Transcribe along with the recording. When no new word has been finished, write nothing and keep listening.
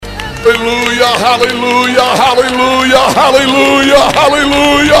Hallelujah, hallelujah, hallelujah, hallelujah,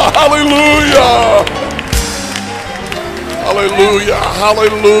 hallelujah, hallelujah. Hallelujah,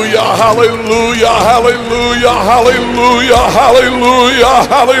 hallelujah, hallelujah, hallelujah, hallelujah, hallelujah,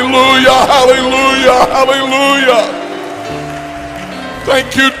 hallelujah, hallelujah, hallelujah. Thank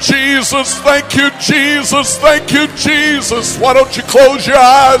you, Jesus, thank you, Jesus, thank you, Jesus. Why don't you close your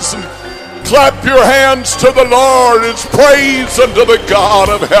eyes and clap your hands to the Lord. It's praise unto the God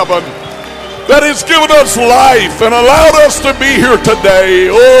of heaven that has given us life and allowed us to be here today.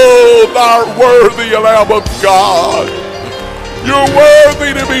 Oh, thou art worthy, Lamb of God. You're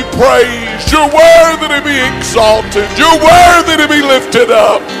worthy to be praised. You're worthy to be exalted. You're worthy to be lifted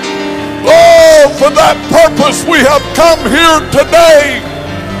up. Oh, for that purpose we have come here today.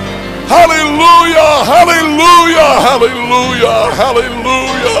 Hallelujah, hallelujah, hallelujah,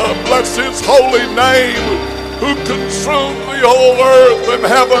 hallelujah. Bless his holy name who consumed the whole earth and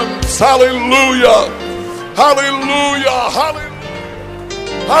heavens. Hallelujah, hallelujah, hallelujah,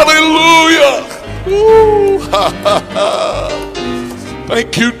 hallelujah.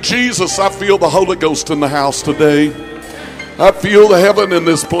 Thank you, Jesus. I feel the Holy Ghost in the house today. I feel the heaven in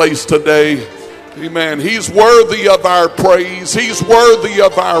this place today. Amen. He's worthy of our praise. He's worthy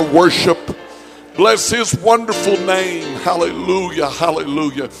of our worship. Bless his wonderful name. Hallelujah,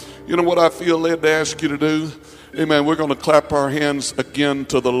 hallelujah. You know what I feel led to ask you to do? Amen. We're going to clap our hands again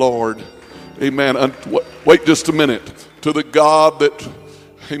to the Lord. Amen. Wait just a minute. To the God that,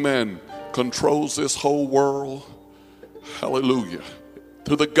 amen, controls this whole world. Hallelujah.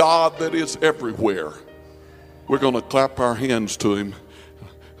 To the God that is everywhere. We're going to clap our hands to him.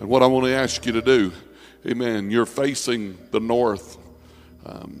 And what I want to ask you to do, amen, you're facing the north,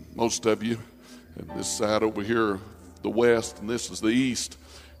 most of you, and this side over here, the west, and this is the east,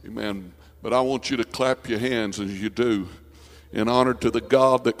 amen. But I want you to clap your hands as you do in honor to the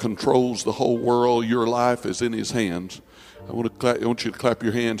God that controls the whole world. Your life is in his hands. I want you to clap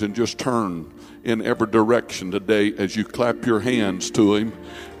your hands and just turn in every direction today as you clap your hands to him,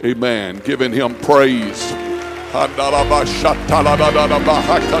 amen, giving him praise. Oh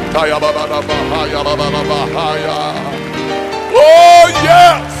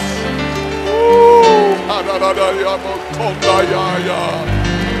yes.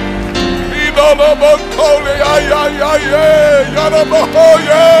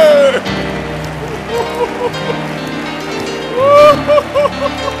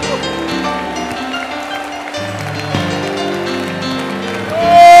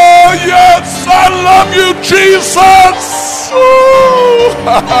 Oh, yes, I love you, Jesus.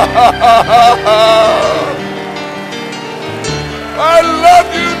 I love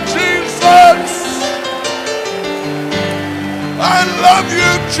you, Jesus. I love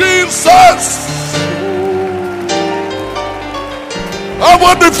you, Jesus. I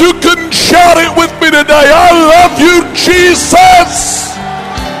wonder if you couldn't shout it with me today. I love you, Jesus.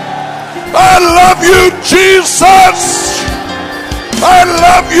 I love you, Jesus. I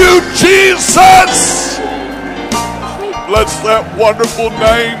love you, Jesus. Bless that wonderful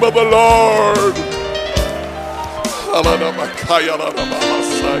name of the Lord.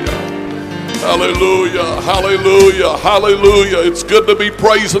 Hallelujah, hallelujah, hallelujah. It's good to be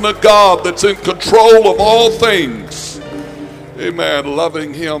praising a God that's in control of all things. Amen.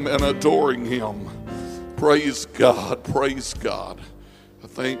 Loving him and adoring him. Praise God, praise God. I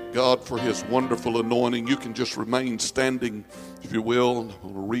thank God for his wonderful anointing. You can just remain standing, if you will.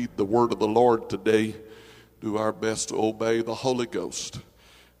 We'll read the word of the Lord today. Do our best to obey the Holy Ghost.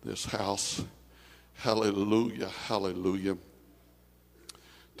 This house. Hallelujah, hallelujah.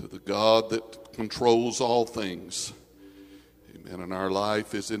 To the God that controls all things. Amen. And our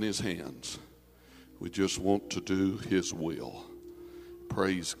life is in his hands. We just want to do his will.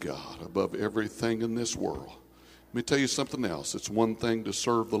 Praise God above everything in this world. Let me tell you something else. It's one thing to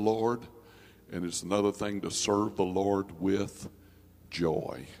serve the Lord, and it's another thing to serve the Lord with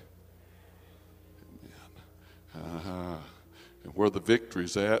joy. Amen. And where the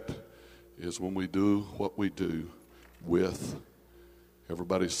victory's at is when we do what we do with,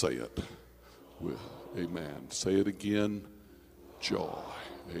 everybody say it, with, amen. Say it again, joy.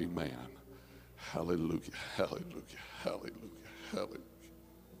 Amen. Hallelujah, hallelujah, hallelujah, hallelujah.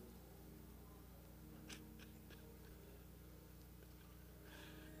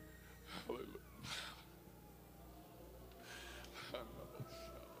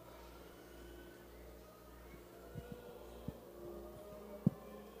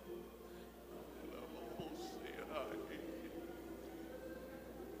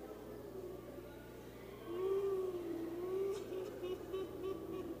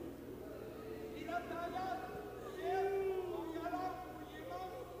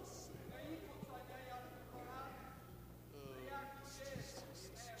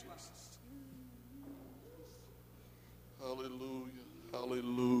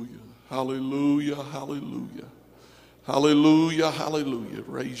 Hallelujah. Hallelujah. Hallelujah. Hallelujah. Hallelujah.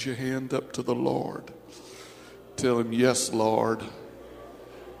 Raise your hand up to the Lord. Tell him, yes, Lord.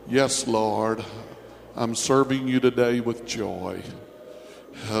 Yes, Lord. I'm serving you today with joy.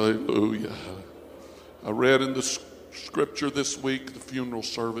 Hallelujah. I read in the scripture this week, the funeral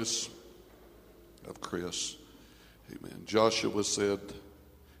service of Chris. Amen. Joshua said,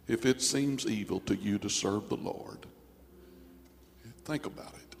 if it seems evil to you to serve the Lord, think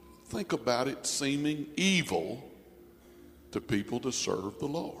about it. Think about it seeming evil to people to serve the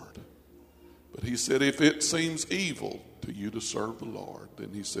Lord. But he said, if it seems evil to you to serve the Lord, then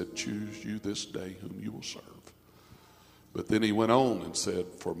he said, choose you this day whom you will serve. But then he went on and said,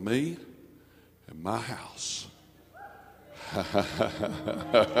 for me and my house.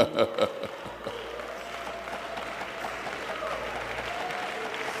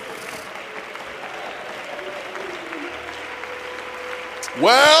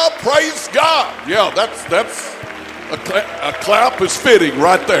 Well, praise God. Yeah, that's a clap is fitting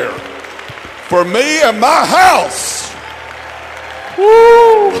right there. For me and my house.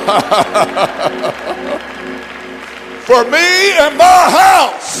 Woo! For me and my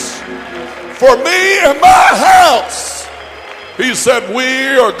house. For me and my house. He said,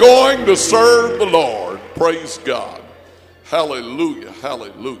 we are going to serve the Lord. Praise God. Hallelujah,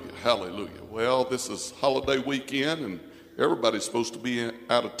 hallelujah, hallelujah. Well, this is holiday weekend and everybody's supposed to be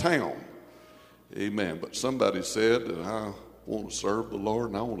out of town. Amen. But somebody said that I want to serve the Lord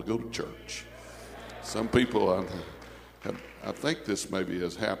and I want to go to church. Some people, I think this maybe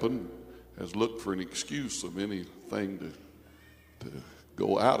has happened, has looked for an excuse of anything to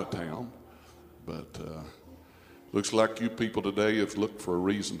go out of town. But looks like you people today have looked for a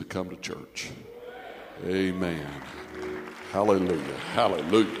reason to come to church. Amen. Hallelujah.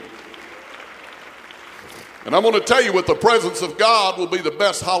 Hallelujah. And I'm going to tell you, with the presence of God will be the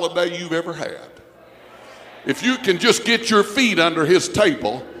best holiday you've ever had. If you can just get your feet under his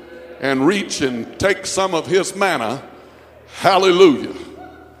table and reach and take some of his manna, hallelujah.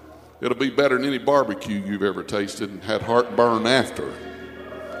 It'll be better than any barbecue you've ever tasted and had heartburn after.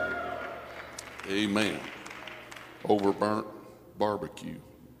 Amen. Overburnt barbecue.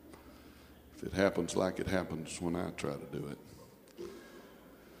 If it happens like it happens when I try to do it.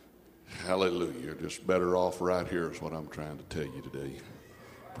 Hallelujah. You're just better off right here is what I'm trying to tell you today.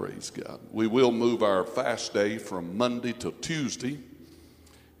 Praise God. We will move our fast day from Monday till Tuesday.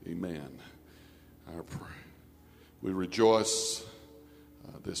 Amen. We rejoice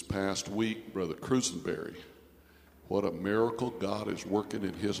this past week, Brother Cruisenberry. What a miracle God is working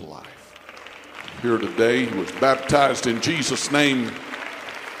in his life. Here today, he was baptized in Jesus' name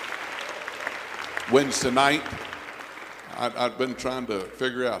Wednesday night. I've been trying to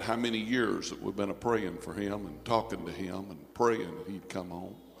figure out how many years that we've been praying for him and talking to him and praying that he'd come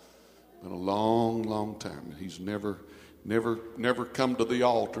home. Been a long, long time. And he's never come to the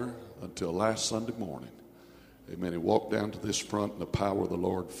altar until last Sunday morning. Amen. He walked down to this front and the power of the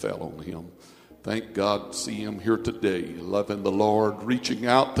Lord fell on him. Thank God to see him here today, loving the Lord, reaching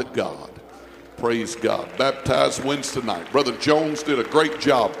out to God. Praise God. Baptized Wednesday night. Brother Jones did a great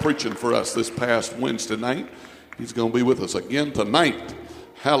job preaching for us this past Wednesday night. He's going to be with us again tonight.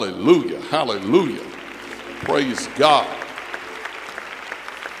 Hallelujah. Hallelujah. Praise God.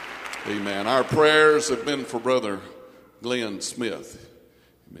 Amen. Our prayers have been for Brother Glenn Smith.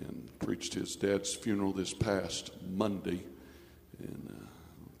 Amen. Preached his dad's funeral this past Monday. And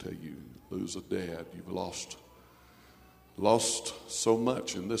I'll tell you, lose a dad, you've lost so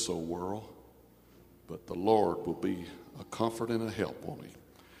much in this old world. But the Lord will be a comfort and a help on him.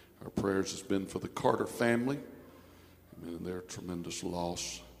 Our prayers has been for the Carter family. And their tremendous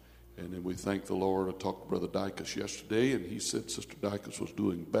loss. And then we thank the Lord. I talked to Brother Dykus yesterday, and he said Sister Dykus was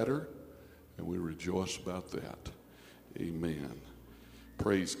doing better, and we rejoice about that. Amen.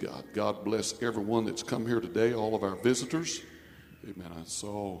 Praise God. God bless everyone that's come here today, all of our visitors. Amen. I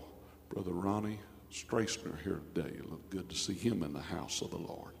saw Brother Ronnie Strasner here today. It looked good to see him in the house of the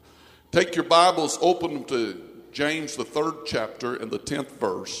Lord. Take your Bibles, open them to James, the 3rd chapter and the 10th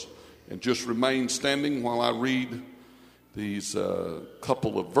verse, and just remain standing while I read these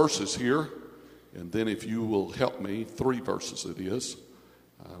couple of verses here. And then if you will help me, 3 verses it is.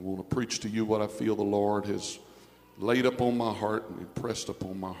 I want to preach to you what I feel the Lord has laid up on my heart and impressed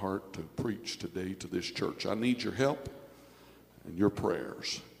upon my heart to preach today to this church. I need your help and your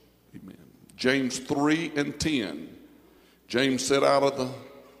prayers. Amen. James 3 and 10. James said, out of the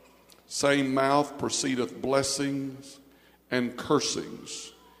same mouth proceedeth blessings and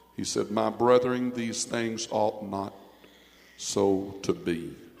cursings. He said, my brethren, these things ought not so to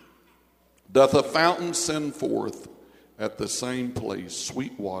be. Doth a fountain send forth at the same place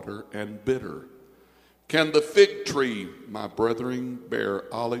sweet water and bitter? Can the fig tree, my brethren,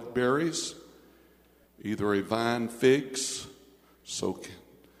 bear olive berries? Either a vine figs, so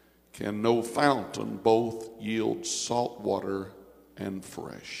can no fountain both yield salt water and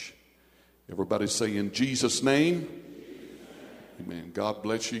fresh. Everybody say, in Jesus' name. Amen. God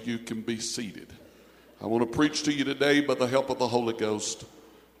bless you. You can be seated. I want to preach to you today by the help of the Holy Ghost.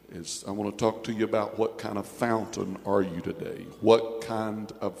 I want to talk to you about what kind of fountain are you today? What kind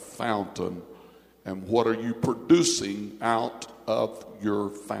of fountain, and what are you producing out of your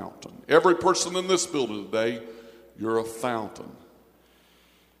fountain? Every person in this building today, you're a fountain.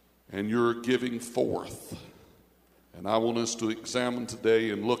 And you're giving forth. And I want us to examine today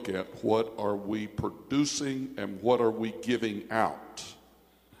and look at what are we producing and what are we giving out.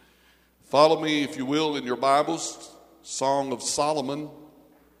 Follow me, if you will, in your Bibles, Song of Solomon,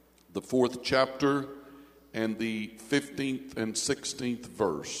 the 4th chapter and the 15th and 16th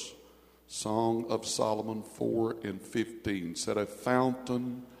verse. Song of Solomon 4 and 15 said, a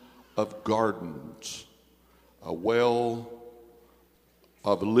fountain of gardens, a well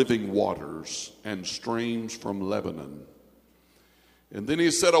of living waters and streams from Lebanon. And then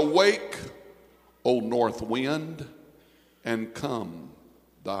he said, awake, O north wind, and come,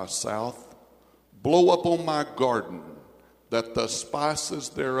 thy south. Blow up on my garden, that the spices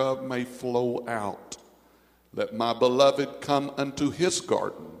thereof may flow out. Let my beloved come unto his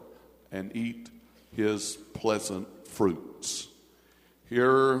garden and eat his pleasant fruits.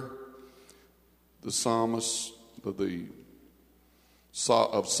 Here the psalmist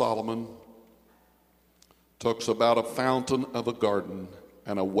of Solomon talks about a fountain of a garden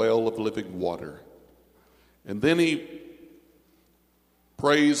and a well of living water. And then he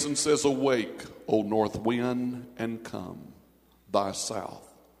prays and says, awake, O north wind, and come, thy south.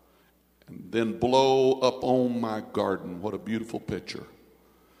 And then blow up on my garden. What a beautiful picture.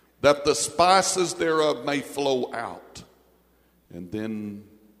 That the spices thereof may flow out. And then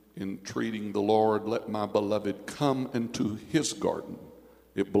entreating the Lord, let my beloved come into his garden.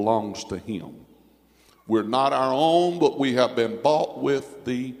 It belongs to him. We're not our own, but we have been bought with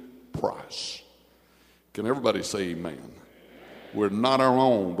the price. Can everybody say amen? Amen. We're not our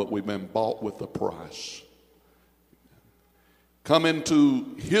own, but we've been bought with the price. Come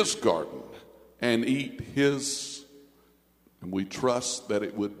into his garden and eat his, and we trust that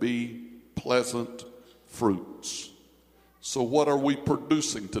it would be pleasant fruits. So what are we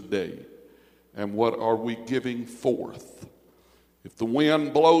producing today? And what are we giving forth? If the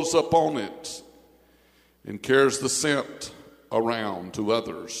wind blows up on it and carries the scent around to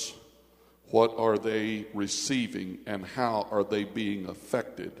others, what are they receiving and how are they being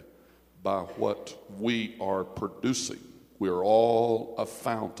affected by what we are producing? We're all a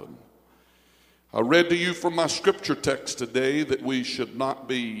fountain. I read to you from my scripture text today that we should not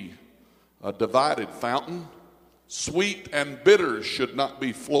be a divided fountain. Sweet and bitter should not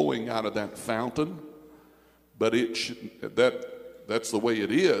be flowing out of that fountain, but that's the way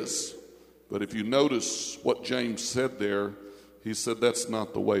it is. But if you notice what James said there, he said that's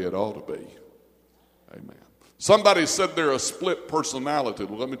not the way it ought to be. Amen. Somebody said they're a split personality.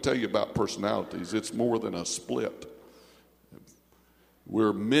 Well, let me tell you about personalities. It's more than a split.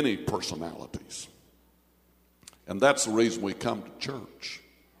 We're many personalities. And that's the reason we come to church.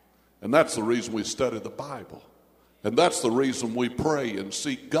 And that's the reason we study the Bible. And that's the reason we pray and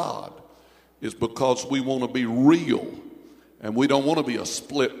seek God, is because we want to be real. And we don't want to be a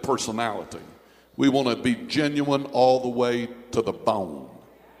split personality. We want to be genuine all the way to the bone.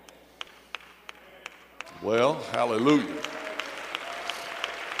 Well, hallelujah.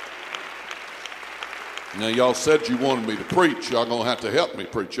 Now, y'all said you wanted me to preach. Y'all going to have to help me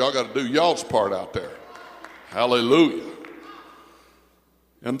preach. Y'all got to do y'all's part out there. Hallelujah.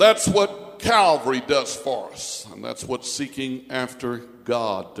 And that's what Calvary does for us. And that's what seeking after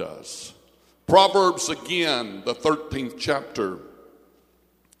God does. Proverbs again, the 13th chapter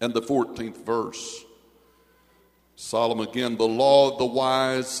and the 14th verse. Solomon again, the law of the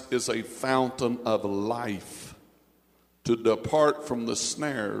wise is a fountain of life, to depart from the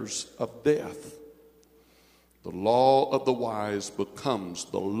snares of death. The law of the wise becomes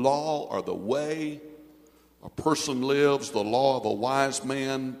the law or the way a person lives, the law of a wise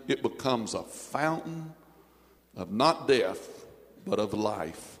man. It becomes a fountain of not death, but of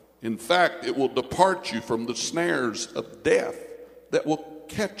life. In fact, it will depart you from the snares of death that will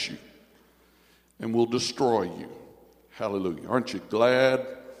catch you and will destroy you. Hallelujah. Aren't you glad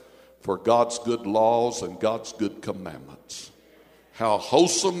for God's good laws and God's good commandments? How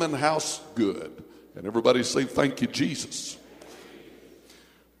wholesome and how good. And everybody say, thank you, Jesus.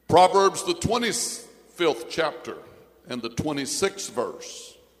 Proverbs, the 25th chapter and the 26th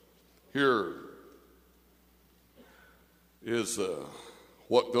verse. Here is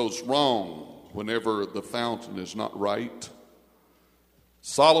what goes wrong whenever the fountain is not right.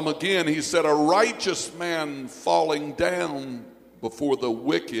 Solomon again, he said, a righteous man falling down before the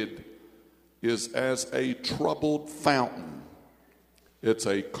wicked is as a troubled fountain. It's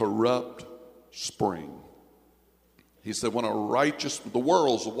a corrupt spring. He said, when the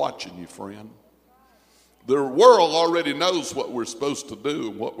world's watching you, friend. The world already knows what we're supposed to do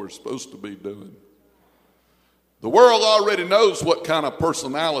and what we're supposed to be doing. The world already knows what kind of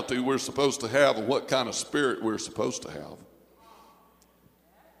personality we're supposed to have and what kind of spirit we're supposed to have.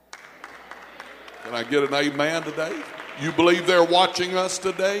 Can I get an amen today? You believe they're watching us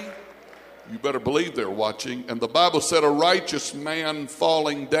today? You better believe they're watching. And the Bible said a righteous man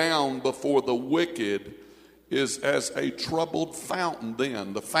falling down before the wicked is as a troubled fountain.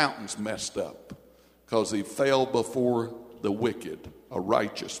 Then the fountain's messed up because he fell before the wicked, a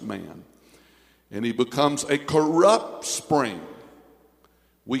righteous man. And he becomes a corrupt spring.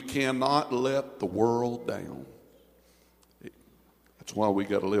 We cannot let the world down. That's why we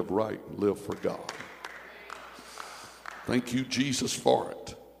got to live right and live for God. Thank you, Jesus, for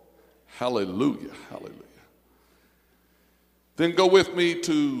it. Hallelujah, hallelujah. Then go with me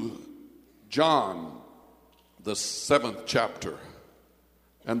to John, the 7th chapter,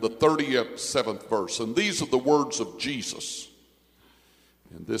 and the 37th verse. And these are the words of Jesus.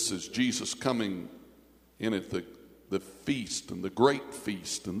 And this is Jesus coming in at the feast, and the great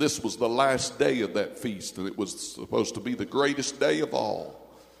feast. And this was the last day of that feast, and it was supposed to be the greatest day of all,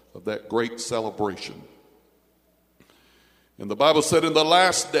 of that great celebration. And the Bible said in the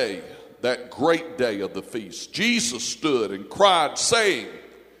last day, that great day of the feast, Jesus stood and cried, saying,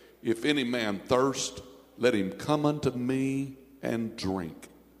 if any man thirst, let him come unto me and drink.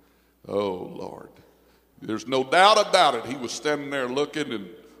 Oh, Lord. There's no doubt about it. He was standing there looking and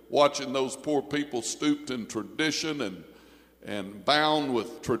watching those poor people stooped in tradition and bound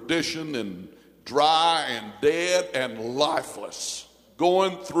with tradition and dry and dead and lifeless,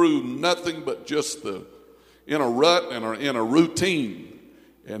 going through nothing but just in a rut and in a routine.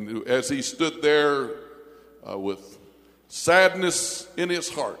 And as he stood there with sadness in his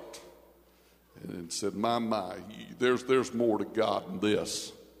heart and said, my, there's more to God than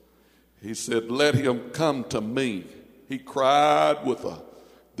this. He said, let him come to me. He cried with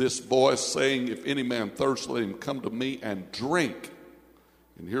this voice saying, if any man thirst, let him come to me and drink.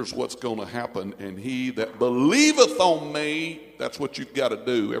 And here's what's going to happen. And he that believeth on me, that's what you've got to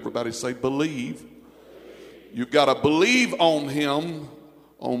do. Everybody say believe. You've got to believe on him,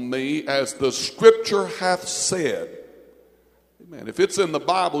 on me, as the scripture hath said. Amen. If it's in the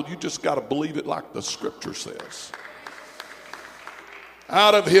Bible, you just got to believe it like the scripture says.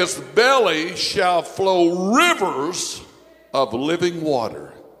 Out of his belly shall flow rivers of living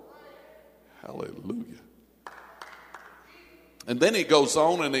water. Hallelujah. And then he goes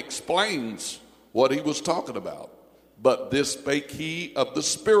on and explains what he was talking about. But this spake he of the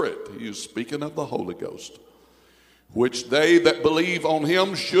Spirit. He was speaking of the Holy Ghost, which they that believe on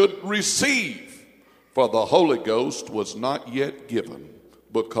him should receive. For the Holy Ghost was not yet given,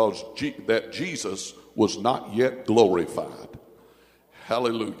 because that Jesus was not yet glorified.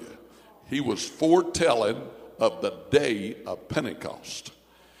 Hallelujah. He was foretelling of the day of Pentecost.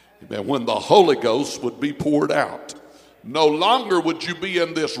 Amen. When the Holy Ghost would be poured out. No longer would you be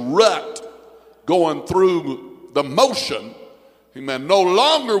in this rut going through the motion. Amen. No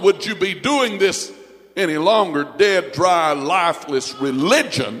longer would you be doing this any longer, dead, dry, lifeless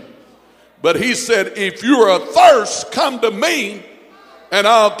religion. But he said, if you're athirst, come to me and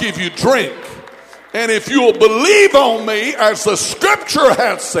I'll give you drink. And if you'll believe on me, as the scripture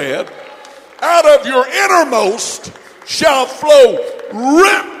hath said, out of your innermost shall flow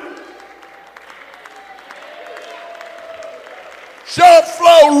rivers.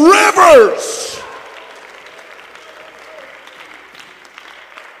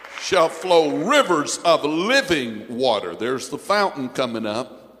 Shall flow rivers of living water. There's the fountain coming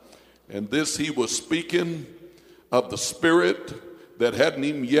up. And this he was speaking of the Spirit that hadn't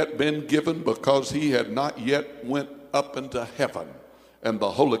even yet been given, because he had not yet went up into heaven and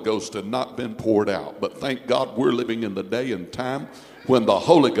the Holy Ghost had not been poured out. But thank God we're living in the day and time when the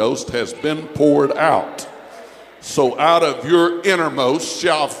Holy Ghost has been poured out. So out of your innermost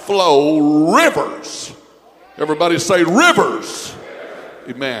shall flow rivers. Everybody say rivers.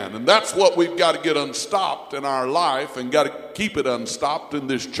 Amen. And that's what we've got to get unstopped in our life, and got to keep it unstopped in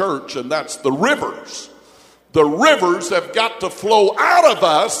this church, and that's the rivers. The rivers have got to flow out of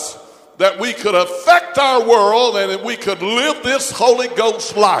us that we could affect our world and that we could live this Holy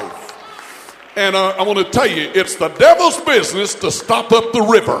Ghost life. And I want to tell you, it's the devil's business to stop up the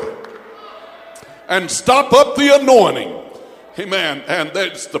river and stop up the anointing. Amen. And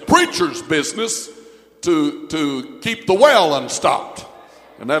that's the preacher's business to keep the well unstopped.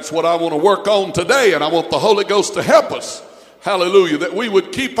 And that's what I want to work on today. And I want the Holy Ghost to help us. Hallelujah. That we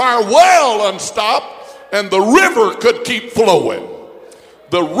would keep our well unstopped and the river could keep flowing.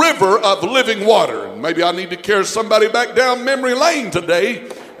 The river of living water. And maybe I need to carry somebody back down memory lane today.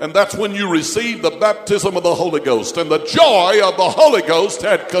 And that's when you receive the baptism of the Holy Ghost. And the joy of the Holy Ghost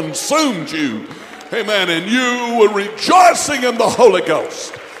had consumed you. Amen. And you were rejoicing in the Holy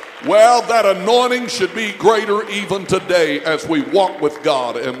Ghost. Well, that anointing should be greater even today as we walk with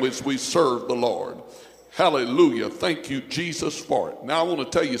God and as we serve the Lord. Hallelujah. Thank you, Jesus, for it. Now, I want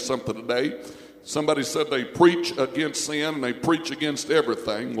to tell you something today. Somebody said they preach against sin and they preach against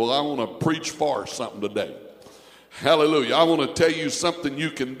everything. Well, I want to preach for something today. Hallelujah. I want to tell you something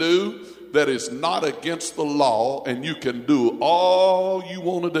you can do that is not against the law, and you can do all you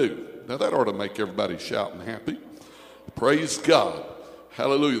want to do. Now, that ought to make everybody shout and happy. Praise God.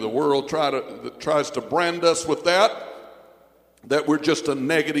 Hallelujah. The world tries to brand us with that we're just a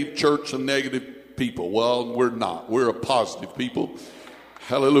negative church and negative people. Well, we're not. We're a positive people.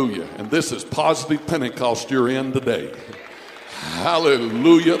 Hallelujah. And this is positive Pentecost you're in today.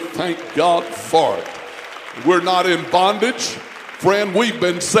 Hallelujah. Thank God for it. We're not in bondage. Friend, we've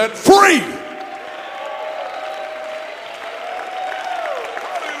been set free.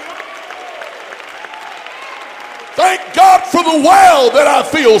 Thank God for the well that I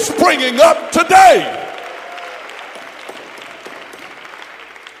feel springing up today.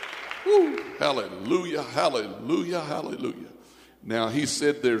 Woo. Hallelujah, hallelujah, hallelujah. Now, he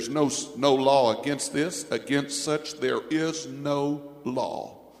said there's no law against this. Against such there is no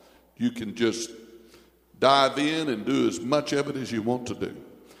law. You can just dive in and do as much of it as you want to do.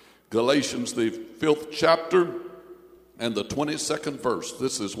 Galatians, the 5th chapter and the 22nd verse.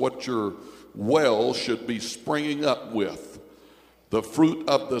 This is what your well should be springing up with. The fruit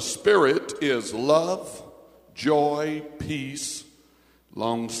of the Spirit is love, joy, peace,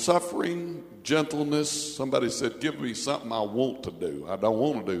 long-suffering, gentleness. Somebody said, give me something I want to do. I don't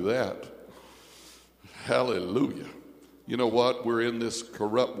want to do that. Hallelujah. You know what? We're in this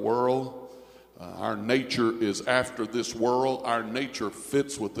corrupt world. Our nature is after this world. Our nature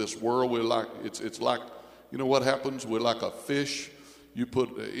fits with this world. We're like, it's like, you know what happens? We're like a fish you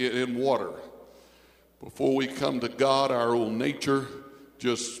put in water. Before we come to God, our old nature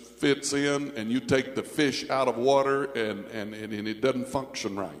just fits in, and you take the fish out of water and it doesn't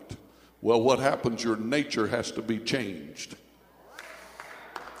function right. Well, what happens? Your nature has to be changed.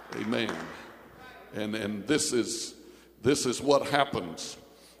 Amen. And this is what happens.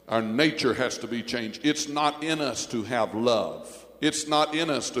 Our nature has to be changed. It's not in us to have love. It's not in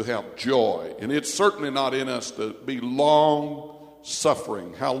us to have joy. And it's certainly not in us to be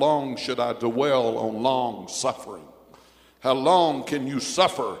long-suffering. How long should I dwell on long-suffering? How long can you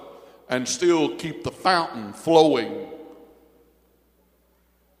suffer and still keep the fountain flowing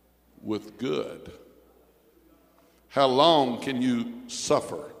with good? How long can you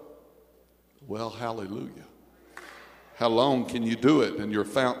suffer? Well, hallelujah. How long can you do it and your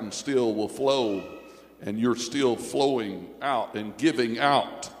fountain still will flow and you're still flowing out and giving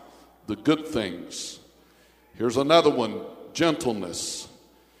out the good things? Here's another one: gentleness,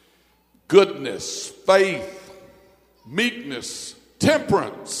 goodness, faith, meekness,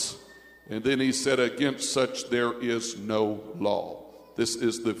 temperance. And then he said, against such there is no law. This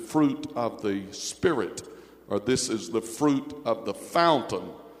is the fruit of the Spirit, or this is the fruit of the fountain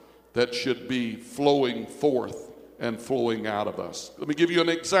that should be flowing forth and flowing out of us. Let me give you an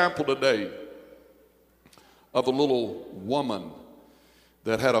example today of a little woman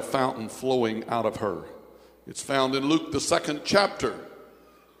that had a fountain flowing out of her. It's found in Luke, the 2nd chapter,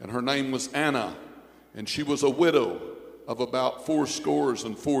 and her name was Anna, and she was a widow of about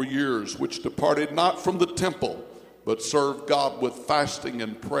 84 years, which departed not from the temple, but served God with fasting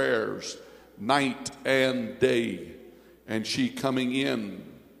and prayers night and day. And she, coming in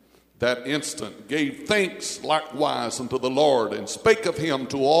that instant, gave thanks likewise unto the Lord, and spake of him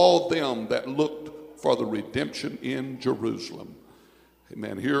to all them that looked for the redemption in Jerusalem.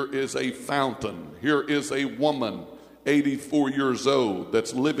 Amen. Here is a fountain. Here is a woman, 84 years old,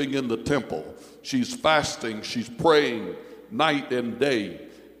 that's living in the temple. She's fasting. She's praying night and day.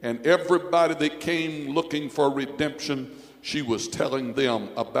 And everybody that came looking for redemption, she was telling them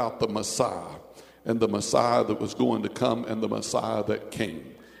about the Messiah, and the Messiah that was going to come, and the Messiah that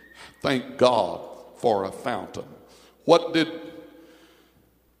came. Thank God for a fountain. What did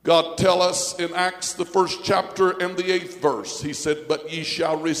God tell us in Acts the 1st chapter and the 8th verse, he said, but ye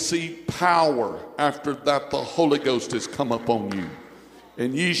shall receive power after that the Holy Ghost is come upon you.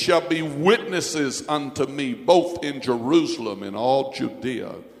 And ye shall be witnesses unto me, both in Jerusalem and all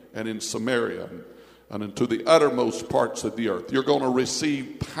Judea and in Samaria and into the uttermost parts of the earth. You're going to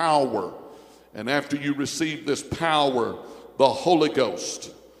receive power. And after you receive this power, the Holy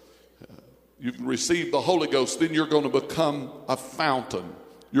Ghost, you receive the Holy Ghost, then you're going to become a fountain.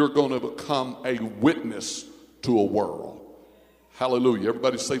 You're going to become a witness to a world. Hallelujah.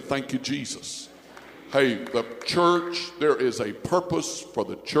 Everybody say, thank you, Jesus. Hey, the church, there is a purpose for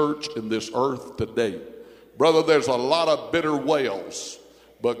the church in this earth today. Brother, there's a lot of bitter wells,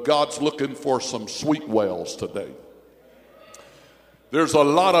 but God's looking for some sweet wells today. There's a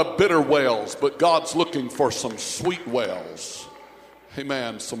lot of bitter wells, but God's looking for some sweet wells.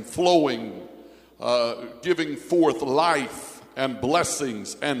 Amen. Some flowing, giving forth life and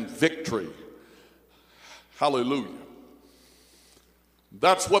blessings and victory. Hallelujah.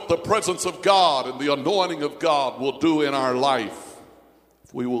 That's what the presence of God and the anointing of God will do in our life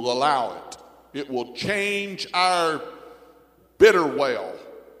if we will allow it. It will change our bitter well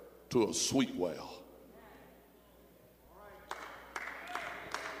to a sweet well.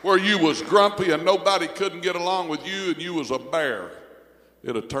 Where you was grumpy and nobody couldn't get along with you and you was a bear,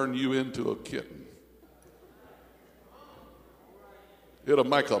 it'll turn you into a kitten. It'll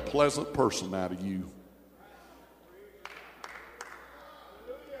make a pleasant person out of you.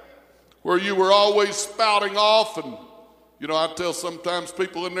 Where you were always spouting off, and I tell sometimes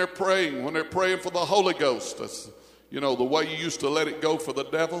people in there praying, when they're praying for the Holy Ghost, that's, the way you used to let it go for the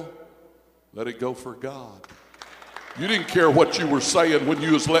devil, let it go for God. You didn't care what you were saying when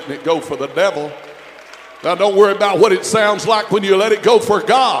you was letting it go for the devil. Now don't worry about what it sounds like when you let it go for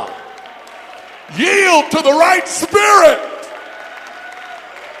God. Yield to the right spirit.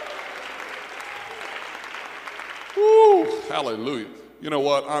 Woo, hallelujah. You know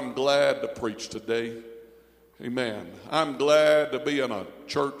what? I'm glad to preach today. Amen. I'm glad to be in a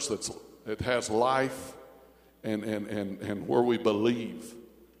church that has life and where we believe.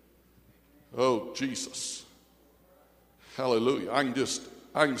 Oh, Jesus. Hallelujah.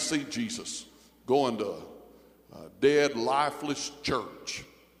 I can see Jesus going to a dead, lifeless church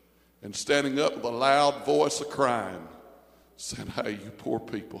and standing up with a loud voice of crying, saying, hey, you poor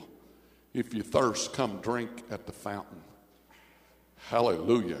people, if you thirst, come drink at the fountain.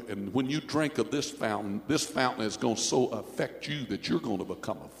 Hallelujah. And when you drink of this fountain is going to so affect you that you're going to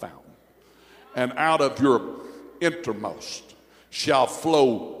become a fountain. And out of your innermost shall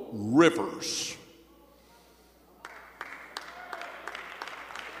flow rivers.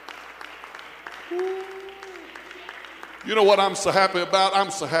 You know what I'm so happy about?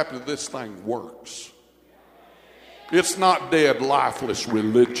 I'm so happy that this thing works. It's not dead, lifeless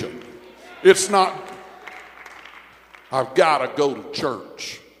religion. It's not, I've got to go to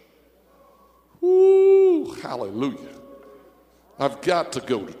church. Woo, hallelujah. I've got to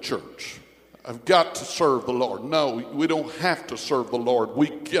go to church. I've got to serve the Lord. No, we don't have to serve the Lord. We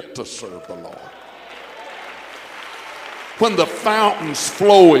get to serve the Lord. When the fountain's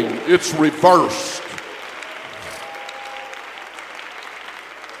flowing, it's reversed.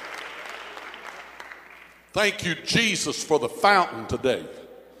 Thank you, Jesus, for the fountain today.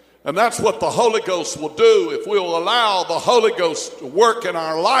 And that's what the Holy Ghost will do. If we'll allow the Holy Ghost to work in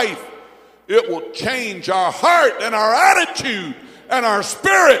our life, it will change our heart and our attitude and our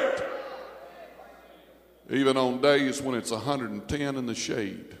spirit. Even on days when it's 110 in the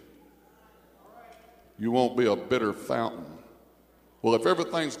shade, you won't be a bitter fountain. Well, if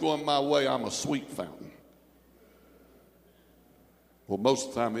everything's going my way, I'm a sweet fountain. Well, most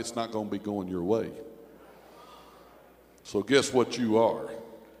of the time, it's not going to be going your way. So guess what you are?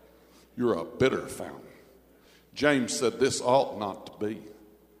 You're a bitter fountain. James said this ought not to be.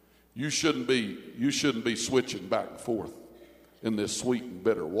 You shouldn't be switching back and forth in this sweet and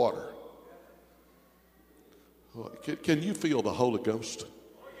bitter water. Can you feel the Holy Ghost?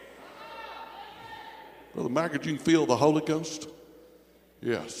 Brother Maggard, you can feel the Holy Ghost?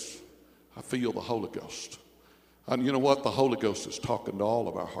 Yes, I feel the Holy Ghost. And you know what? The Holy Ghost is talking to all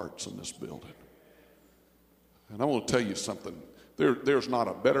of our hearts in this building. And I want to tell you something. There's not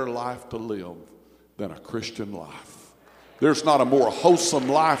a better life to live than a Christian life. There's not a more wholesome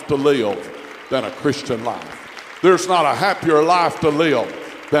life to live than a Christian life. There's not a happier life to live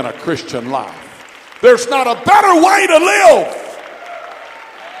than a Christian life. There's not a better way to live.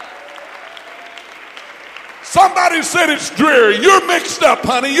 Somebody said it's dreary. You're mixed up,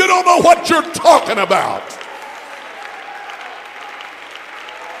 honey. You don't know what you're talking about.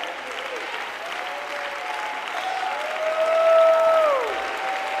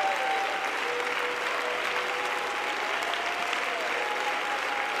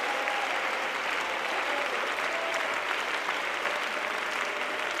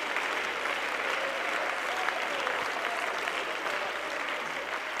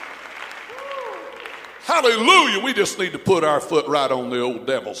 Hallelujah. We just need to put our foot right on the old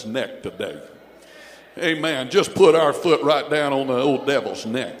devil's neck today. Amen. Just put our foot right down on the old devil's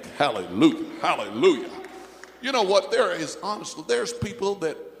neck. Hallelujah. Hallelujah. You know what? Honestly, there's people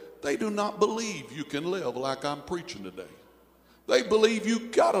that they do not believe you can live like I'm preaching today. They believe you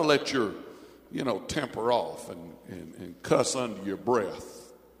got to let your, temper off and cuss under your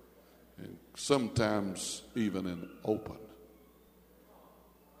breath. And sometimes even in open.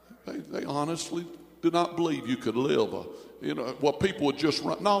 They honestly do not believe you could live people would just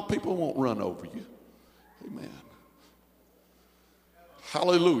run. No, people won't run over you. Amen.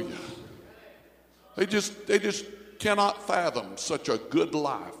 Hallelujah. They just cannot fathom such a good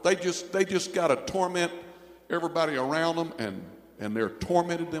life. They just got to torment everybody around them, and they're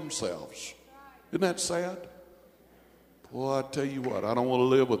tormented themselves. Isn't that sad? Boy, I tell you what, I don't want to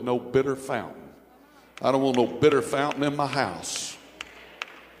live with no bitter fountain. I don't want no bitter fountain in my house.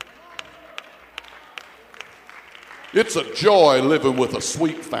 It's a joy living with a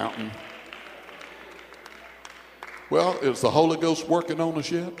sweet fountain. Well, is the Holy Ghost working on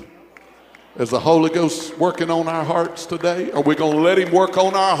us yet? Is the Holy Ghost working on our hearts today? Are we going to let him work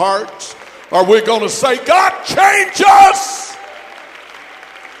on our hearts? Are we going to say, God, change us?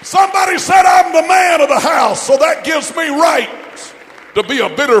 Somebody said I'm the man of the house, so that gives me right to be a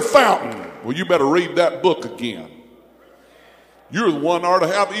bitter fountain. Well, you better read that book again. You're the one that ought to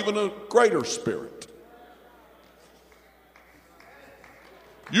have even a greater spirit.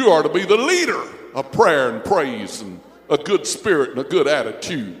 You are to be the leader of prayer and praise and a good spirit and a good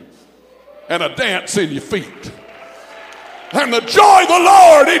attitude and a dance in your feet and the joy of the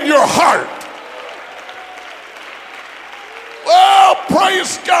Lord in your heart. Well,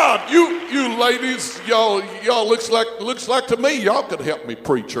 praise God. You ladies, y'all looks like to me y'all could help me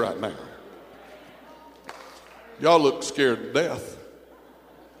preach right now. Y'all look scared to death.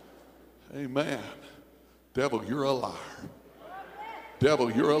 Amen. Devil, you're a liar.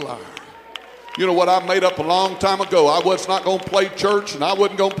 Devil, you're a liar. You know what I made up a long time ago? I was not going to play church, and I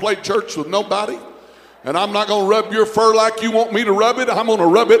wasn't going to play church with nobody. And I'm not going to rub your fur like you want me to rub it. I'm going to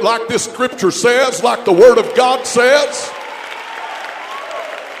rub it like this scripture says, like the Word of God says.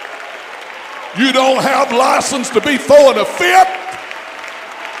 You don't have license to be throwing a fit.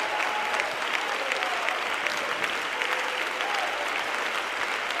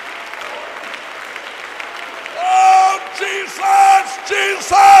 Oh, Jesus,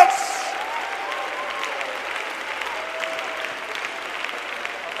 Jesus.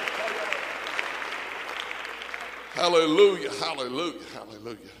 Hallelujah, hallelujah,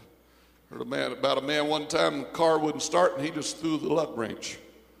 hallelujah. Heard about a man one time, the car wouldn't start, and he just threw the lug wrench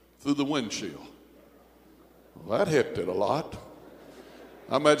through the windshield. Well, that helped it a lot.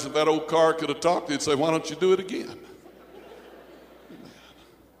 I imagine if that old car could have talked, he'd say, why don't you do it again? Amen.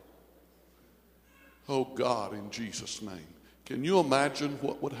 Oh, God, in Jesus' name. Can you imagine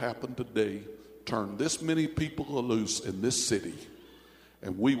what would happen today? Turn this many people loose in this city,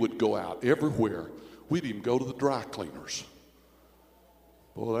 and we would go out everywhere. We'd even go to the dry cleaners.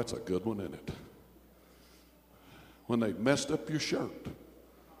 Boy, that's a good one, isn't it? When they've messed up your shirt.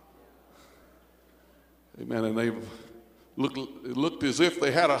 Amen. And it looked as if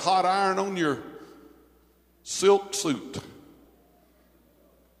they had a hot iron on your silk suit.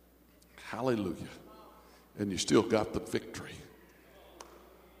 Hallelujah. And you still got the victory.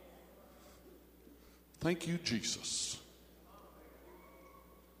 Thank you, Jesus.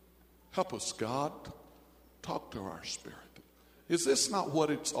 Help us, God. Talk to our spirit. Is this not what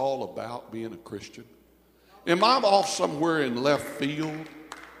it's all about, being a Christian? Am I off somewhere in left field?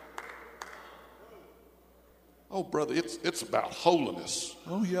 Oh, brother, it's about holiness.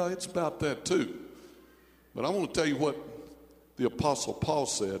 Oh, yeah, it's about that too. But I want to tell you what the Apostle Paul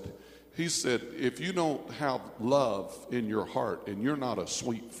said. He said, if you don't have love in your heart and you're not a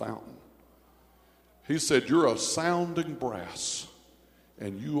sweet fountain, he said, you're a sounding brass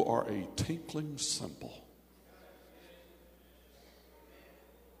and you are a tinkling cymbal.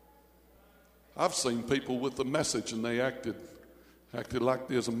 I've seen people with the message and they acted like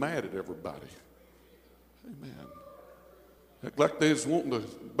they was mad at everybody. Amen. Act like they was wanting to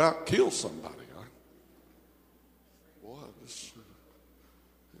about kill somebody. Boy, this.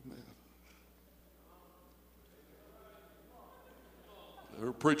 Amen. There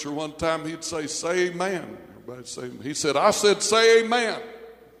was a preacher one time, he'd say amen. Everybody'd say, he said, I said, say amen.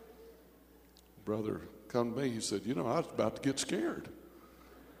 Brother come to me, he said, I was about to get scared.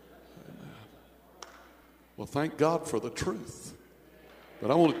 Amen. Well, thank God for the truth. But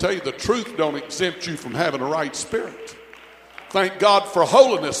I want to tell you, the truth don't exempt you from having a right spirit. Thank God for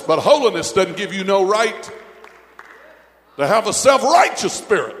holiness, but holiness doesn't give you no right to have a self-righteous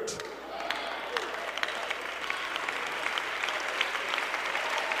spirit.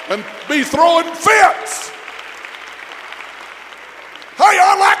 and be throwing fits. Hey,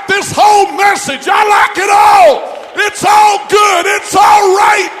 I like this whole message. I like it all. It's all good. It's all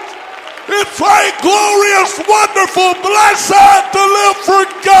right. It's a glorious, wonderful, blessed to live for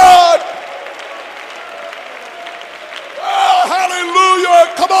God. Oh,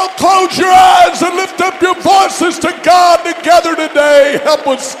 hallelujah. Come on, close your eyes and lift up your voices to God together today. Help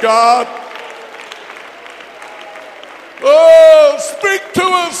us, God. Oh, speak to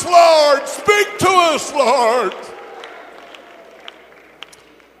us, Lord. Speak to us, Lord.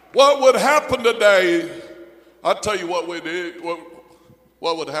 What would happen today? I'll tell you what we did.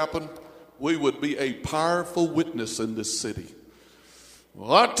 What would happen? We would be a powerful witness in this city.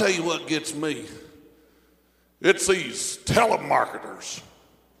 Well, I'll tell you what gets me. It's these telemarketers.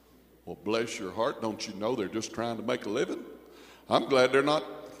 Well, bless your heart. Don't you know they're just trying to make a living? I'm glad they're not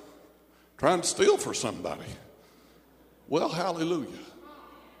trying to steal for somebody. Well, hallelujah.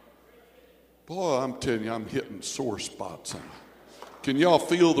 Boy, I'm telling you, I'm hitting sore spots. Can y'all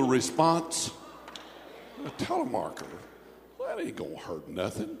feel the response? A telemarketer. Well, that ain't going to hurt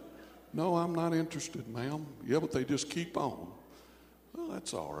nothing. No, I'm not interested, ma'am. Yeah, but they just keep on. Well,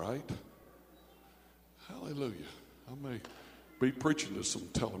 that's all right. Hallelujah. I may be preaching to some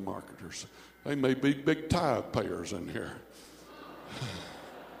telemarketers. They may be big tithe payers in here.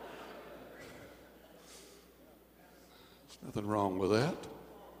 There's nothing wrong with that.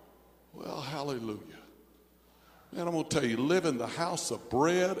 Well, hallelujah. And I'm going to tell you, live in the house of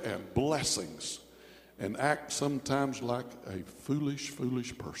bread and blessings and act sometimes like a foolish,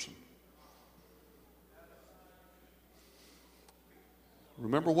 foolish person.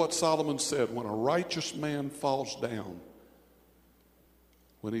 Remember what Solomon said, when a righteous man falls down,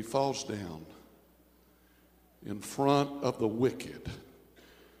 when he falls down in front of the wicked,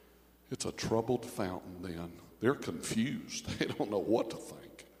 it's a troubled fountain then. They're confused. They don't know what to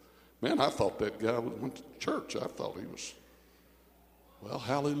think. Man, I thought that guy went to church. I thought he was, well,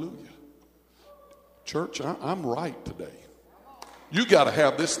 hallelujah. Church, I'm right today. You got to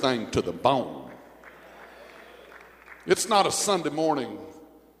have this thing to the bone. It's not a Sunday morning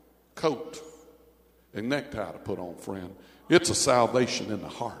coat and necktie to put on, friend. It's a salvation in the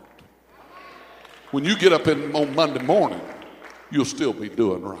heart. When you get up on Monday morning, you'll still be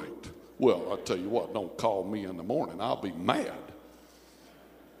doing right. Well, I'll tell you what, don't call me in the morning. I'll be mad.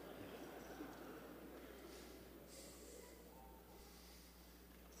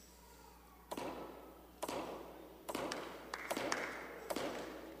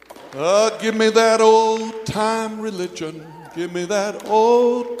 Give me that old-time religion. Give me that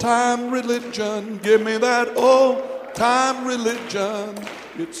old-time religion. Give me that old-time religion.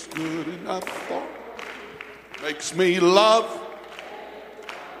 It's good enough for me. Makes me love.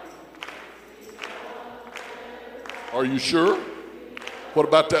 Are you sure? What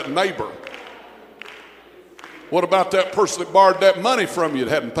about that neighbor? What about that person that borrowed that money from you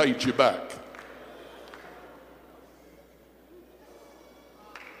that hadn't paid you back?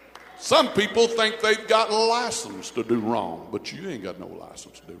 Some people think they've got a license to do wrong, but you ain't got no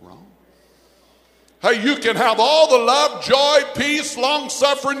license to do wrong. Hey, you can have all the love, joy, peace,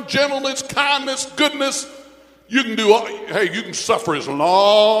 long-suffering, gentleness, kindness, goodness. You can do all, hey, you can suffer as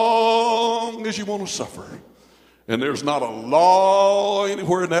long as you want to suffer. And there's not a law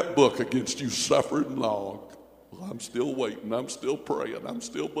anywhere in that book against you suffering long. Well, I'm still waiting. I'm still praying. I'm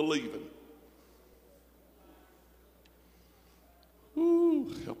still believing.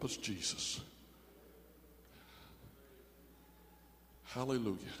 Ooh, help us, Jesus.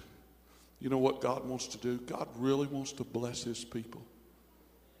 Hallelujah. You know what God wants to do? God really wants to bless his people.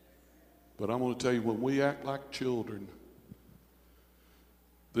 But I'm going to tell you, when we act like children,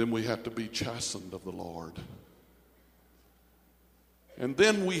 then we have to be chastened of the Lord. And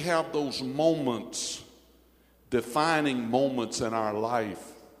then we have those moments, defining moments in our life,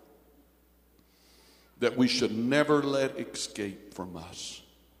 that we should never let escape from us.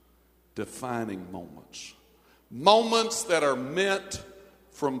 Defining moments. Moments that are meant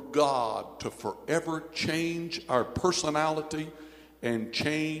from God to forever change our personality and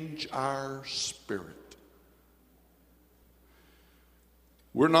change our spirit.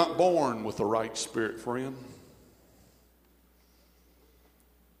 We're not born with the right spirit, friend.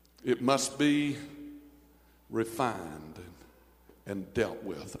 It must be refined and dealt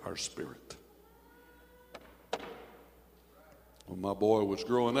with, our spirit. When my boy was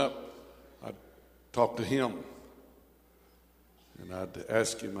growing up, I'd talk to him and I'd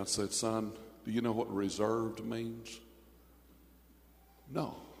ask him, I said, son, do you know what reserved means?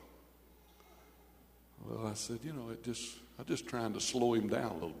 No. Well, I said, you know, I'm just trying to slow him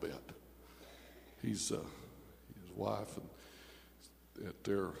down a little bit. He's his wife, at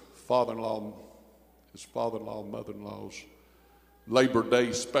their father-in-law, his father-in-law, mother-in-law's Labor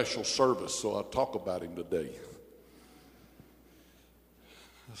Day special service, so I'll talk about him today.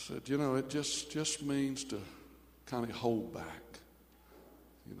 I said, it just means to kind of hold back.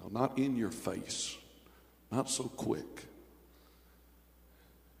 Not in your face, not so quick.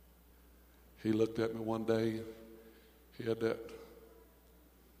 He looked at me one day. He had that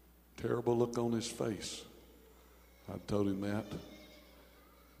terrible look on his face. I told him that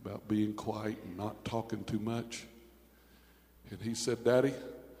about being quiet and not talking too much. And he said, Daddy,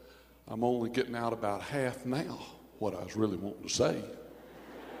 I'm only getting out about half now what I was really wanting to say.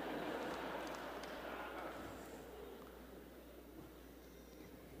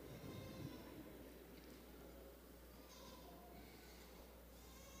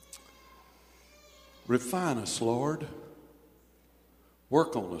 Refine us, Lord.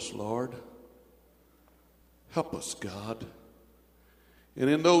 Work on us, Lord. Help us, God. And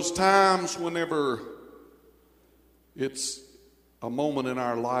in those times whenever it's a moment in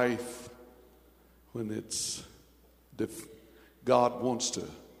our life when God wants to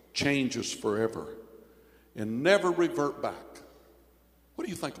change us forever and never revert back. What do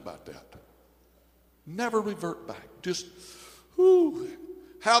you think about that? Never revert back. Just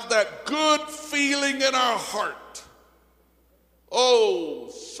have that good feeling in our heart. Oh,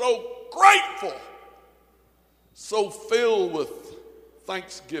 so grateful. So filled with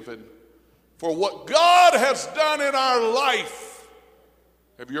thanksgiving for what God has done in our life.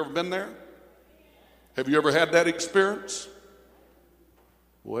 Have you ever been there? Have you ever had that experience?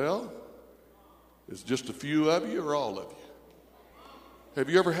 Well, it's just a few of you or all of you. Have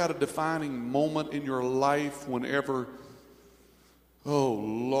you ever had a defining moment in your life whenever, oh,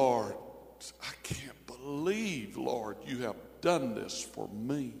 Lord, I can't believe, Lord, you have done this for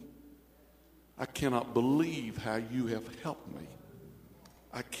me. I cannot believe how you have helped me.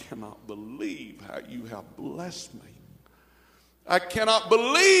 I cannot believe how you have blessed me. I cannot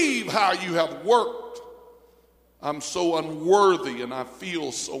believe how you have worked. I'm so unworthy and I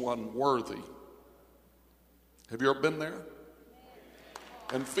feel so unworthy. Have you ever been there?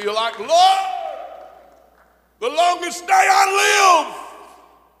 And feel like, Lord, the longest day I live.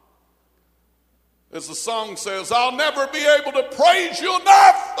 As the song says, I'll never be able to praise you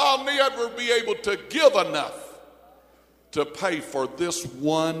enough. I'll never be able to give enough to pay for this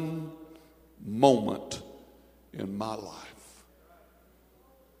one moment in my life.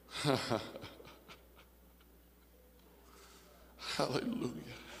 Hallelujah.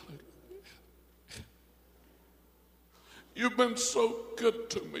 You've been so good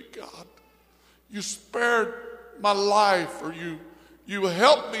to me, God. You spared my life, or you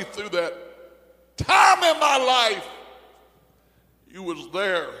helped me through that time in my life. You was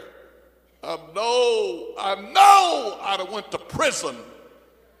there. I know I'd have went to prison.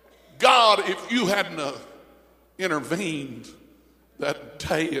 God, if you hadn't intervened that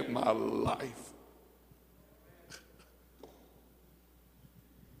day in my life.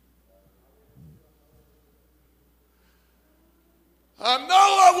 I know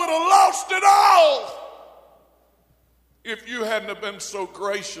I would have lost it all if you hadn't have been so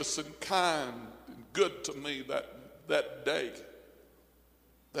gracious and kind and good to me that day,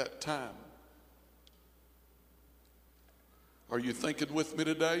 that time. Are you thinking with me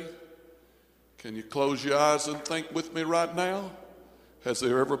today? Can you close your eyes and think with me right now? Has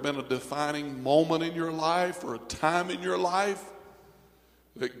there ever been a defining moment in your life or a time in your life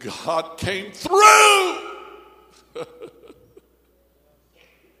that God came through?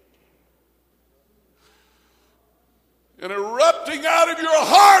 And erupting out of your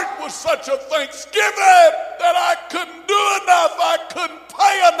heart was such a thanksgiving that I couldn't do enough. I couldn't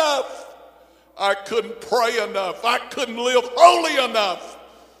pay enough. I couldn't pray enough. I couldn't live holy enough.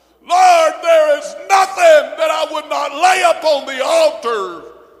 Lord, there is nothing that I would not lay up on the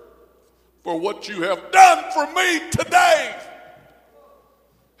altar for what you have done for me today.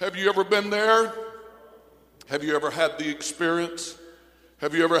 Have you ever been there? Have you ever had the experience?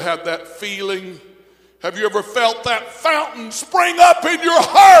 Have you ever had that feeling? Have you ever felt that fountain spring up in your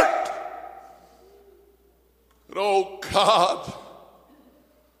heart? And oh God,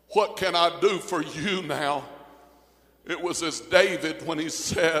 what can I do for you now? It was as David when he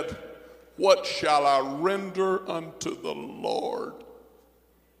said, what shall I render unto the Lord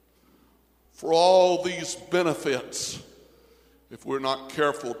for all these benefits? If we're not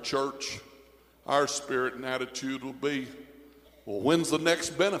careful, church, our spirit and attitude will be, well, when's the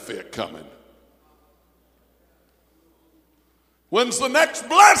next benefit coming? When's the next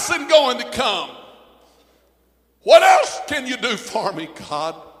blessing going to come? What else can you do for me,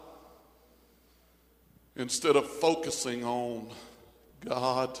 God? Instead of focusing on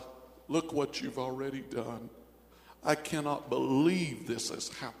God, look what you've already done. I cannot believe this has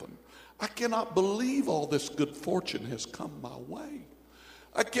happened. I cannot believe all this good fortune has come my way.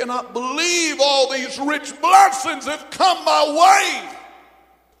 I cannot believe all these rich blessings have come my way.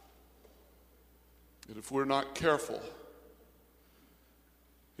 And if we're not careful,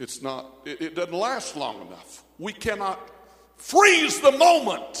 it doesn't last long enough. We cannot freeze the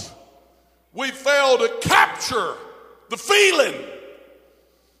moment. We fail to capture the feeling.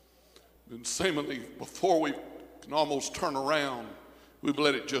 And seemingly, before we can almost turn around, we've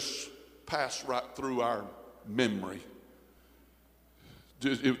let it just pass right through our memory.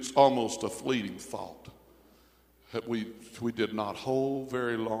 It's almost a fleeting thought that we did not hold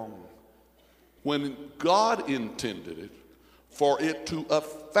very long. When God intended it for it to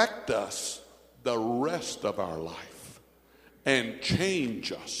affect us the rest of our life and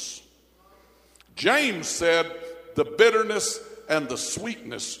change us. James said the bitterness and the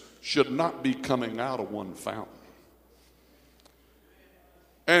sweetness should not be coming out of one fountain.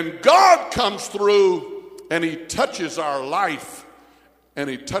 And God comes through and he touches our life, and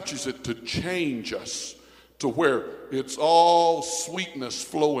he touches it to change us to where it's all sweetness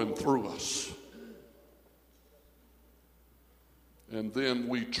flowing through us. And then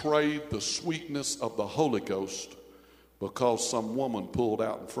we trade the sweetness of the Holy Ghost because some woman pulled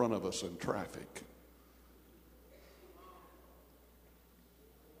out in front of us in traffic.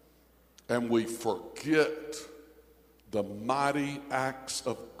 And we forget the mighty acts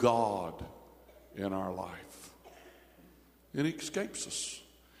of God in our life. And he escapes us.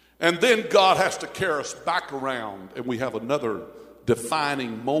 And then God has to carry us back around, and we have another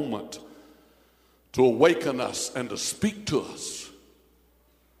defining moment to awaken us and to speak to us.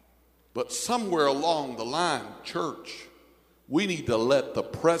 But somewhere along the line, church, we need to let the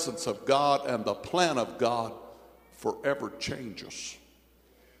presence of God and the plan of God forever change us.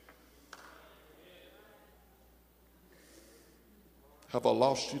 Have I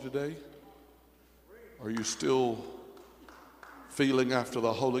lost you today? Are you still feeling after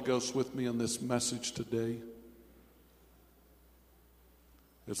the Holy Ghost with me in this message today?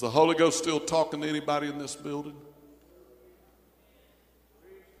 Is the Holy Ghost still talking to anybody in this building?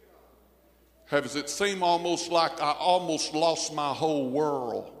 Does it seem almost like I almost lost my whole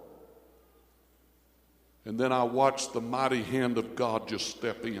world? And then I watched the mighty hand of God just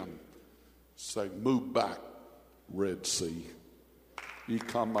step in, say, move back, Red Sea.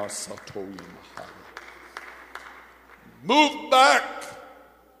 Move back,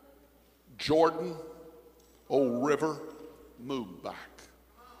 Jordan, old river, move back.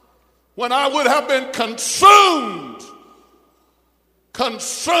 When I would have been consumed,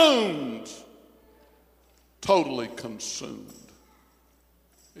 totally consumed.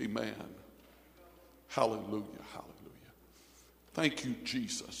 Amen. Hallelujah, hallelujah. Thank you,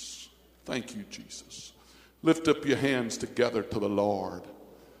 Jesus. Thank you, Jesus. Lift up your hands together to the Lord.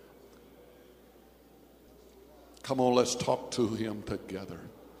 Come on, let's talk to him together.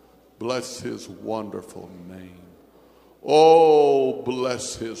 Bless his wonderful name. Oh,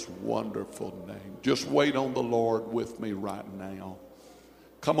 bless his wonderful name. Just wait on the Lord with me right now.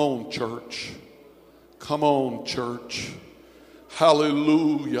 Come on, church. Come on, church.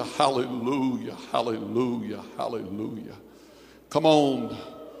 Hallelujah, hallelujah, hallelujah, hallelujah. Come on.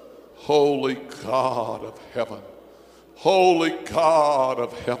 Holy God of heaven, holy God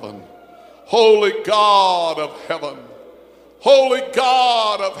of heaven, holy God of heaven, holy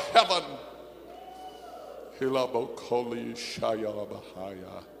God of heaven.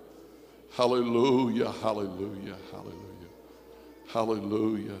 Hallelujah, hallelujah, hallelujah,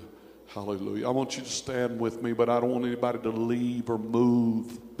 hallelujah, hallelujah. I want you to stand with me, but I don't want anybody to leave or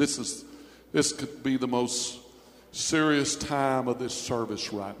move. This could be the most serious time of this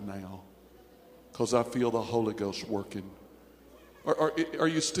service right now, because I feel the Holy Ghost working. Are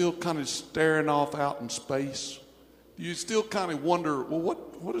you still kind of staring off out in space? Do you still kind of wonder, well,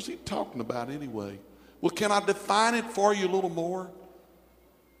 what is he talking about anyway? Well, can I define it for you a little more?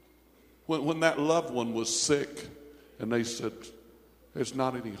 When that loved one was sick and they said, there's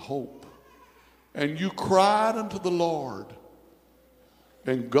not any hope, and you cried unto the Lord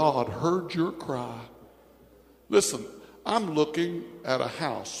and God heard your cry. Listen, I'm looking at a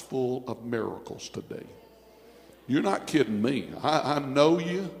house full of miracles today. You're not kidding me. I know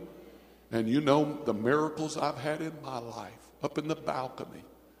you, and you know the miracles I've had in my life, up in the balcony.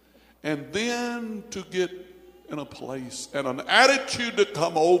 And then to get in a place and an attitude to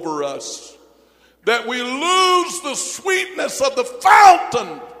come over us that we lose the sweetness of the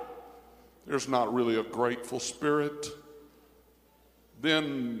fountain. There's not really a grateful spirit.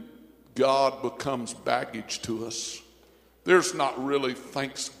 Then God becomes baggage to us. There's not really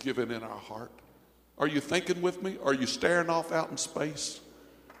thanksgiving in our heart. Are you thinking with me? Are you staring off out in space?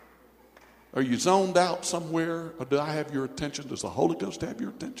 Are you zoned out somewhere? Or do I have your attention? Does the Holy Ghost have your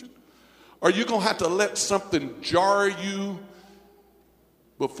attention? Are you going to have to let something jar you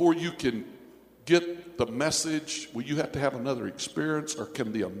before you can get the message? Will you have to have another experience? Or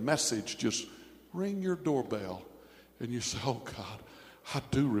can a message just ring your doorbell and you say, oh God, I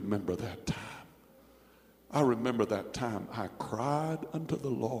do remember that time. I remember that time I cried unto the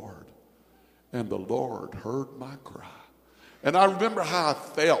Lord and the Lord heard my cry. And I remember how I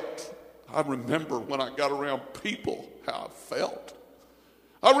felt. I remember when I got around people how I felt.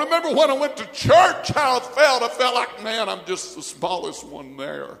 I remember when I went to church how I felt. I felt like, man, I'm just the smallest one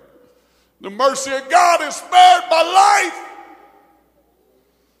there. The mercy of God has spared my life.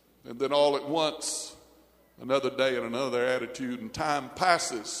 And then all at once, another day and another attitude, and time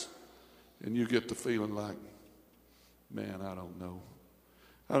passes, and you get the feeling like, man, I don't know.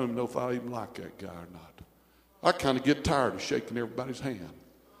 I don't know if I even like that guy or not. I kind of get tired of shaking everybody's hand.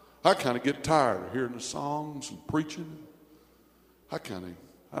 I kind of get tired of hearing the songs and preaching. I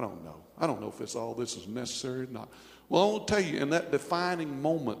don't know. I don't know if it's all this is necessary or not. Well, I will tell you, in that defining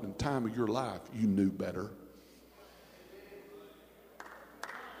moment in time of your life, you knew better.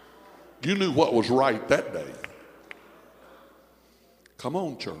 You knew what was right that day. Come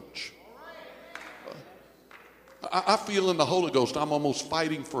on, church. I feel in the Holy Ghost I'm almost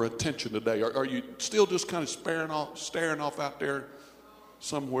fighting for attention today. Are you still just kind of staring off out there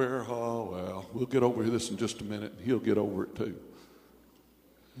somewhere? Oh, well, we'll get over this in just a minute, and he'll get over it too.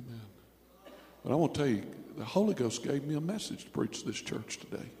 Amen. But I want to tell you, the Holy Ghost gave me a message to preach to this church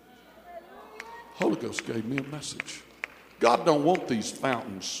today. Holy Ghost gave me a message. God don't want these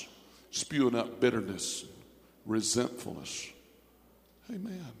fountains spewing up bitterness, resentfulness.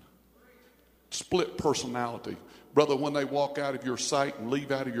 Amen. Split personality. Brother, when they walk out of your sight and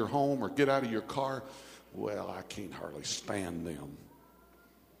leave out of your home or get out of your car, well, I can't hardly stand them.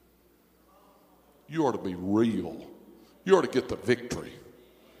 You ought to be real. You ought to get the victory.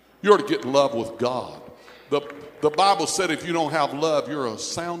 You ought to get in love with God. The Bible said if you don't have love, you're a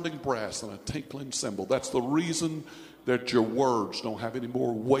sounding brass and a tinkling cymbal. That's the reason that your words don't have any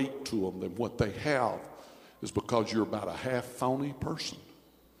more weight to them than what they have, is because you're about a half phony person.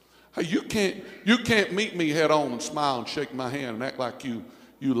 Hey, you can't meet me head on and smile and shake my hand and act like you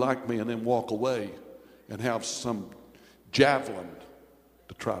like me and then walk away and have some javelin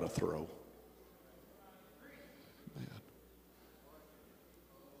to try to throw. Man.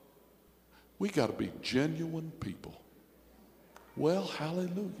 We got to be genuine people. Well,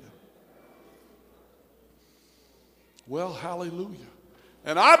 hallelujah. Well, hallelujah.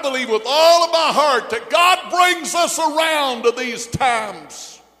 And I believe with all of my heart that God brings us around to these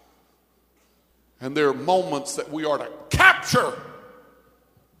times. And there are moments that we are to capture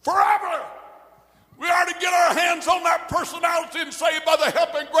forever. We are to get our hands on that personality and say, by the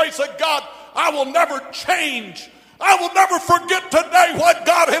help and grace of God, I will never change. I will never forget today what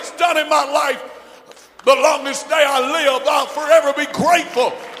God has done in my life. The longest day I live, I'll forever be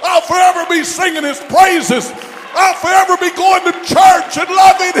grateful. I'll forever be singing his praises. I'll forever be going to church and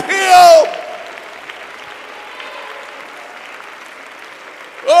loving him.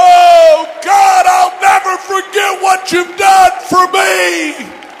 Oh, God, I'll never forget what you've done for me.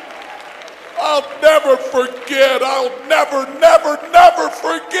 I'll never forget. I'll never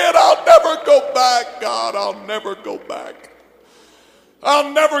forget. I'll never go back, God. I'll never go back.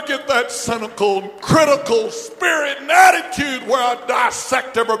 I'll never get that cynical and critical spirit and attitude where I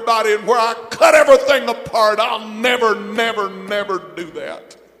dissect everybody and where I cut everything apart. I'll never do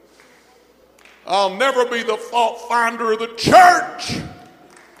that. I'll never be the fault finder of the church.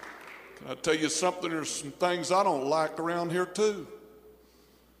 Can I tell you something? There's some things I don't like around here too.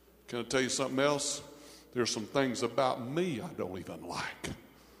 Can I tell you something else? There's some things about me I don't even like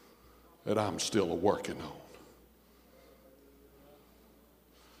that I'm still working on.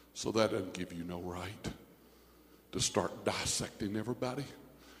 So that doesn't give you no right to start dissecting everybody.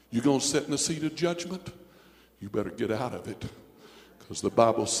 You're going to sit in the seat of judgment? You better get out of it. Because the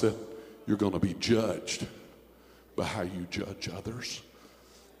Bible said you're going to be judged by how you judge others,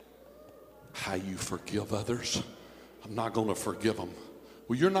 how you forgive others. I'm not going to forgive them.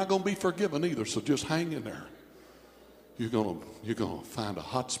 Well, you're not going to be forgiven either, so just hang in there. You're going to find a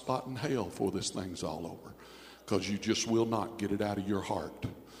hot spot in hell before this thing's all over, because you just will not get it out of your heart.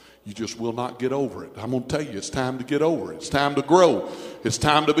 You just will not get over it. I'm going to tell you, it's time to get over it. It's time to grow. It's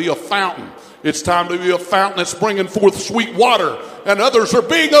time to be a fountain. It's time to be a fountain that's bringing forth sweet water, and others are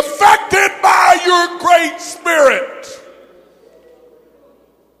being affected by your great spirit.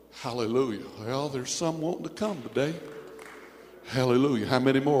 Hallelujah. Well, there's some wanting to come today. Hallelujah. How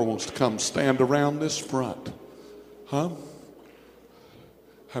many more wants to come stand around this front? Huh?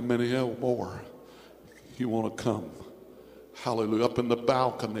 How many more you want to come? Hallelujah. Up in the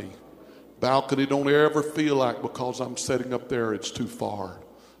balcony. Balcony don't ever feel like because I'm sitting up there it's too far.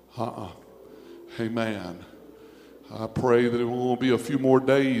 Amen. I pray that it will be a few more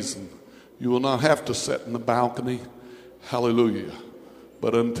days and you will not have to sit in the balcony. Hallelujah.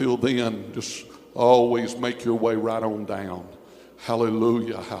 But until then, just always make your way right on down.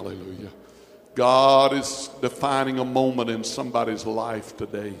 Hallelujah, hallelujah. God is defining a moment in somebody's life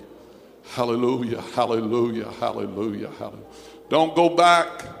today. Hallelujah, hallelujah, hallelujah, hallelujah. Don't go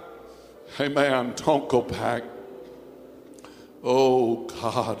back. Amen. Don't go back. Oh,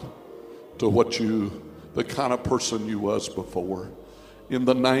 God, to the kind of person you was before. In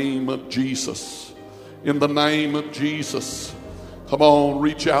the name of Jesus. In the name of Jesus. Come on,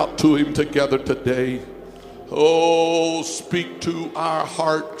 reach out to him together today. Oh, speak to our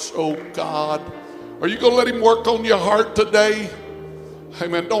hearts, oh God. Are you going to let him work on your heart today?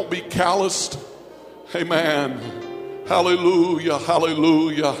 Amen. Don't be calloused. Amen. Hallelujah,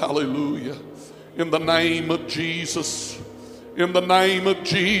 hallelujah, hallelujah. In the name of Jesus. In the name of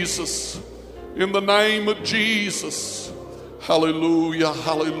Jesus. In the name of Jesus. Hallelujah,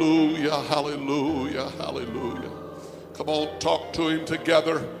 hallelujah, hallelujah, hallelujah. Come on, talk to him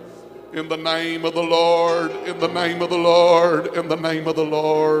together. In the name of the Lord, in the name of the Lord, in the name of the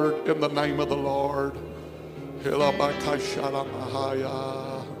Lord, in the name of the Lord.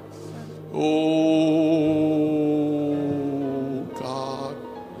 Oh, God.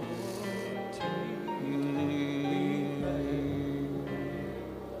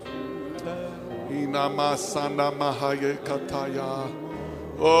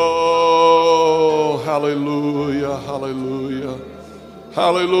 Oh, hallelujah, hallelujah.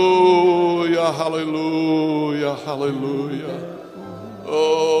 Hallelujah, hallelujah, hallelujah.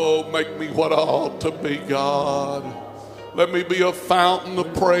 Oh, make me what I ought to be, God. Let me be a fountain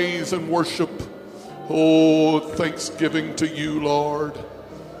of praise and worship. Oh, thanksgiving to you, Lord.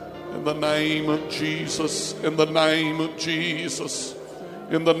 In the name of Jesus, in the name of Jesus,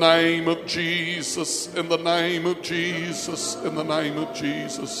 in the name of Jesus, in the name of Jesus, in the name of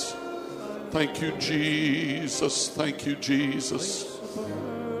Jesus. Thank you, Jesus. Thank you, Jesus.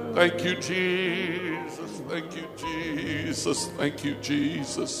 Thank you, Jesus. Thank you, Jesus. Thank you,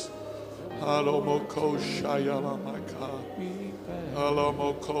 Jesus. Halomoko shayalamaka.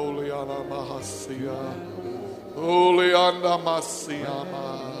 Halomoko lianamahasia.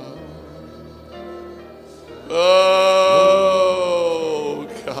 Ulianamasiama. Oh,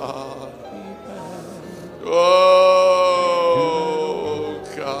 God. Oh,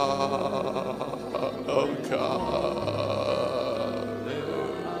 God. Oh, God.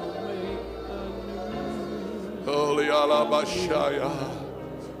 Holy Alabashaya.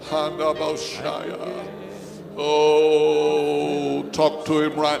 Handaboshaya. Oh, talk to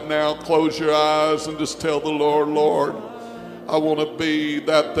him right now. Close your eyes and just tell the Lord, Lord, I want to be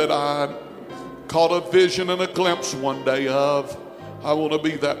that I caught a vision and a glimpse one day of. I want to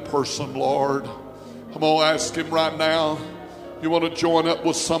be that person, Lord. I'm going to ask him right now. You want to join up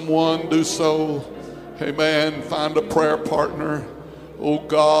with someone? Do so. Amen. Find a prayer partner. Oh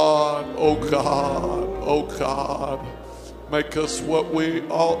God, oh God, oh God. Make us what we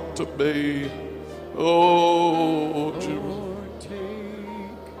ought to be. Oh, oh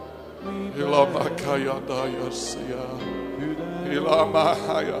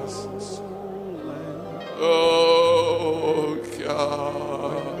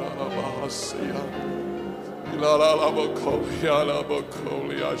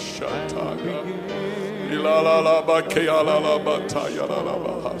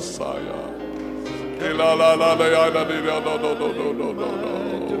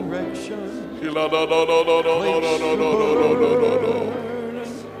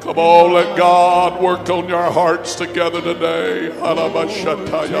Come on, let God work on your hearts together today.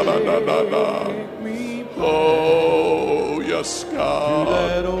 Oh, yes,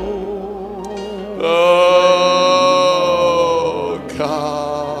 God. Oh,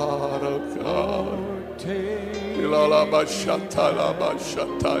 God, oh, God.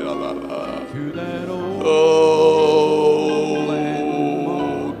 Oh,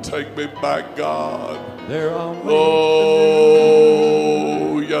 take me back, God. Oh,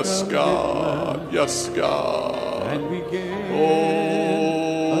 yes, God. Yes, God.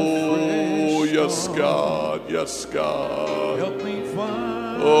 Oh, yes, God. Yes, God.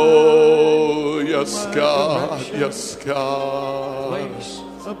 Oh, yes, God. Yes, God.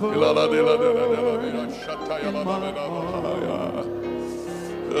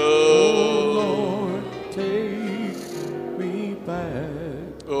 Oh, Lord, take me back.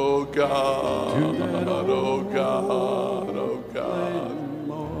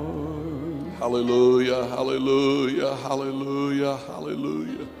 Hallelujah, hallelujah, hallelujah,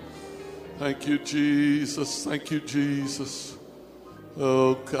 hallelujah. Thank you, Jesus. Thank you, Jesus.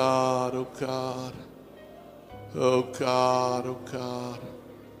 Oh God, oh God. Oh God, oh God.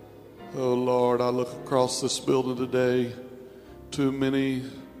 Oh Lord, I look across this building today. Too many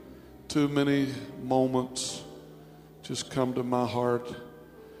moments just come to my heart.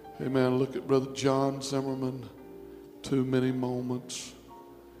 Amen. Look at Brother John Zimmerman. Too many moments.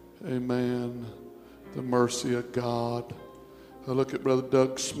 Amen. The mercy of God. I look at Brother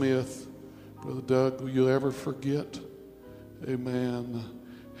Doug Smith. Brother Doug, will you ever forget? Amen.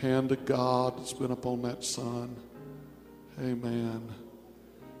 Hand of God that's been upon that son. Amen.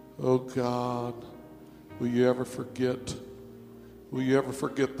 Oh God, will you ever forget? Will you ever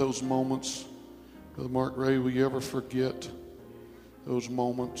forget those moments? Brother Mark Ray, will you ever forget those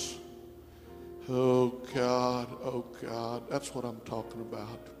moments? Oh God, oh God. That's what I'm talking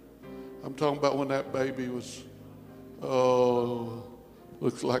about. I'm talking about when that baby was,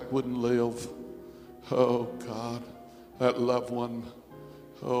 looks like wouldn't live. Oh God, that loved one.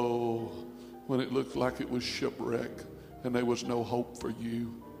 Oh, when it looked like it was shipwrecked and there was no hope for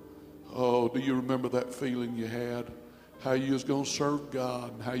you. Oh, do you remember that feeling you had? How you was going to serve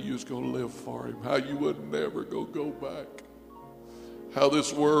God and how you was going to live for Him. How you would never go back. How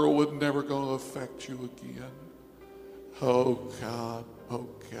this world was never going to affect you again. Oh God, oh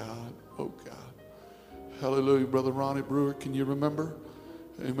God, oh God. Hallelujah. Brother Ronnie Brewer, can you remember?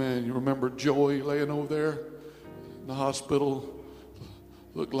 Amen. You remember Joey laying over there in the hospital?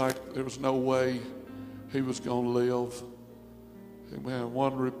 Looked like there was no way he was going to live. Amen.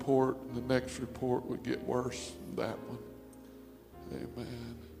 One report and the next report would get worse than that one.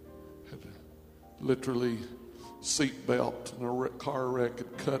 Amen. Had literally seat belt and a car wreck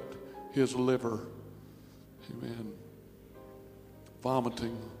had cut his liver. Amen.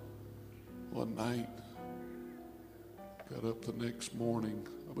 Vomiting one night. Got up the next morning.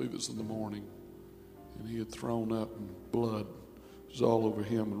 I believe it was in the morning. And he had thrown up and blood was all over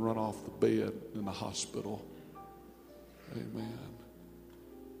him and run off the bed in the hospital. Amen.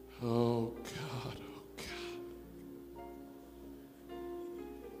 Oh God, oh God.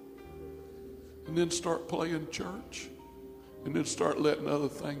 And then start playing church. And then start letting other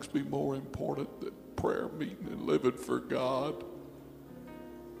things be more important than prayer meeting and living for God.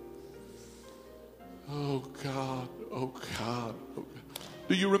 Oh God, oh God, oh God.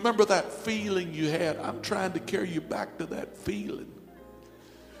 Do you remember that feeling you had? I'm trying to carry you back to that feeling.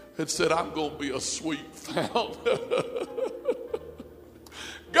 And said, I'm going to be a sweet fountain.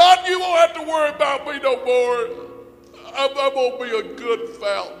 God, you won't have to worry about me no more. I'm going to be a good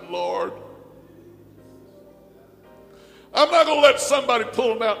fountain, Lord. I'm not going to let somebody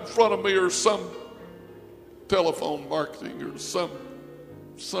pull them out in front of me or some telephone marketing or something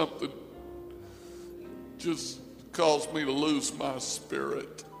just cause me to lose my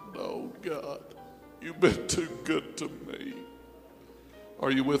spirit. No, God, you've been too good to me. Are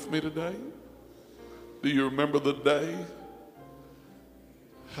you with me today? Do you remember the day?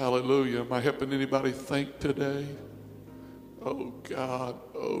 Hallelujah. Am I helping anybody think today? Oh God,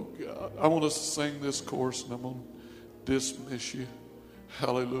 oh God. I want us to sing this chorus and I'm going to dismiss you.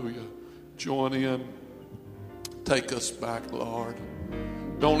 Hallelujah. Join in. Take us back, Lord.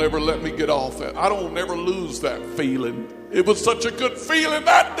 Don't ever let me get off that. I don't ever lose that feeling. It was such a good feeling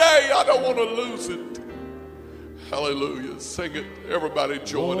that day. I don't want to lose it. Hallelujah. Sing it. Everybody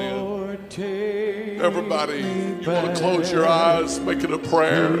join in. Everybody, you want to close your eyes, make it a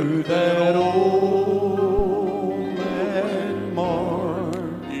prayer. That old landmark,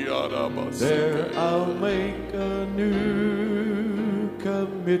 there I'll make a new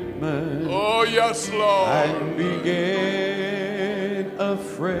commitment. Oh, yes, Lord. And begin a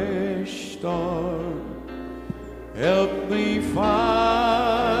fresh start. Help me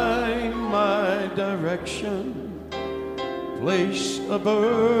find my direction. Place a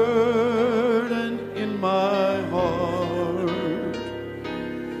burden in my heart.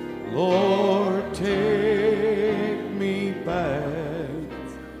 Lord, take me back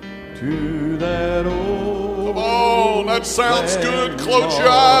to that old. Come on, that sounds good. Close your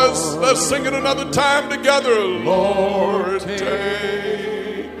eyes. Let's sing it another time together. Lord,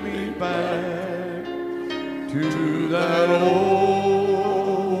 take me back to that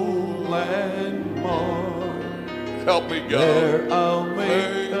old landmark. Help me, God. There I'll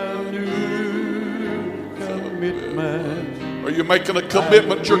make a new commitment. Are you making a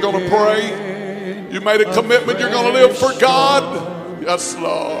commitment you're going to pray? You made a commitment you're going to live for God? Yes,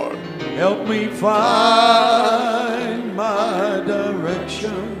 Lord. Help me find my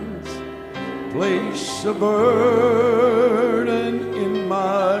directions. Place a burden in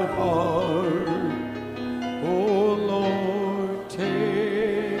my heart.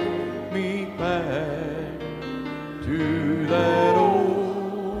 back to that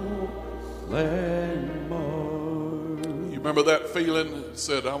old landmark. You remember that feeling? It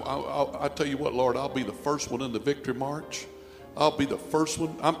said, I tell you what, Lord, I'll be the first one in the victory march. I'll be the first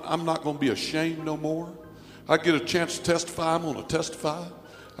one. I'm not going to be ashamed no more. I get a chance to testify. I'm going to testify.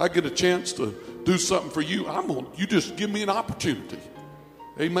 I get a chance to do something for you. You just give me an opportunity.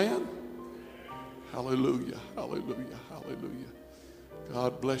 Amen. Hallelujah. Hallelujah. Hallelujah.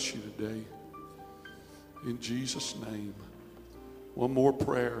 God bless you today. In Jesus' name. One more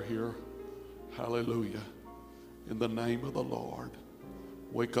prayer here. Hallelujah. In the name of the Lord.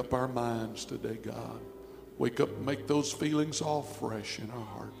 Wake up our minds today, God. Wake up and make those feelings all fresh in our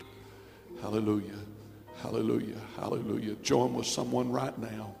heart. Hallelujah. Hallelujah. Hallelujah. Join with someone right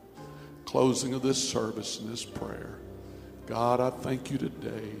now. Closing of this service and this prayer. God, I thank you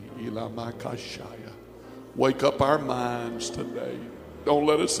today. Ilamakashaya. Wake up our minds today. Don't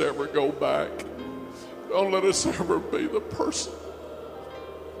let us ever go back. Don't let us ever be the person.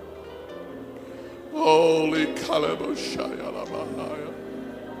 Holy Kaleboshaya.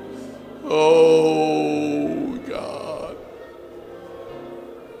 Oh, God.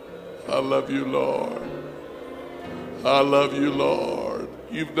 I love you, Lord. I love you, Lord.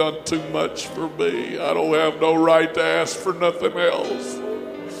 You've done too much for me. I don't have no right to ask for nothing else.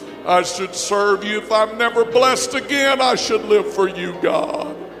 I should serve you. If I'm never blessed again, I should live for you,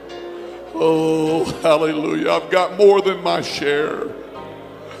 God. Oh, hallelujah. I've got more than my share.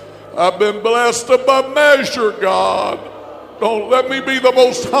 I've been blessed above measure, God. Don't let me be the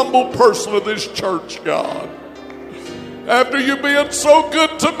most humble person of this church, God. After you being so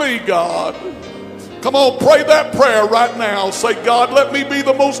good to me, God. Come on, pray that prayer right now. Say, God, let me be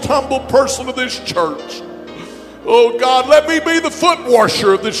the most humble person of this church. Oh, God, let me be the foot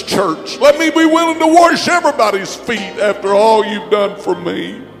washer of this church. Let me be willing to wash everybody's feet after all you've done for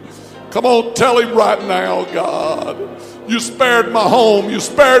me. Come on, tell him right now, God. You spared my home. You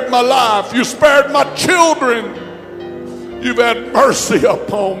spared my life. You spared my children. You've had mercy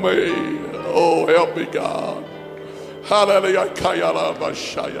upon me. Oh, help me, God. Hallelujah.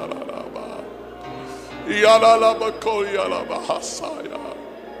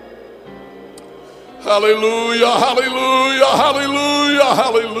 Hallelujah, hallelujah, hallelujah,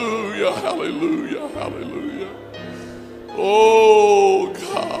 hallelujah, hallelujah, hallelujah. Oh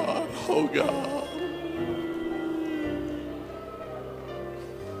God, oh God.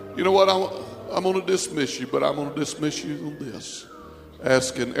 You know what? I'm going to dismiss you, but I'm going to dismiss you on this.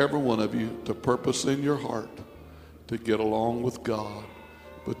 Asking every one of you to purpose in your heart to get along with God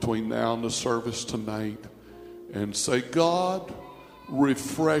between now and the service tonight and say, God,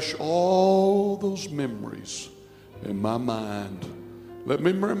 refresh all those memories in my mind. Let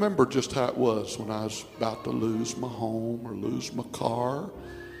me remember just how it was when I was about to lose my home or lose my car,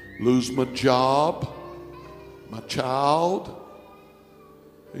 lose my job, my child.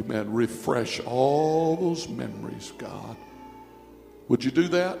 Amen. Refresh all those memories, God. Would you do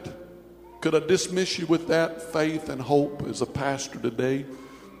that? Could I dismiss you with that faith and hope as a pastor today,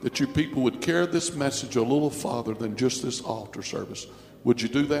 that you people would carry this message a little farther than just this altar service? Would you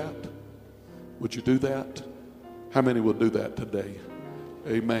do that? Would you do that? How many will do that today?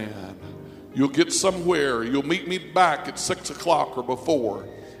 Amen. You'll get somewhere. You'll meet me back at 6 o'clock or before,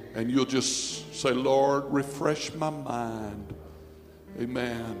 and you'll just say, Lord, refresh my mind.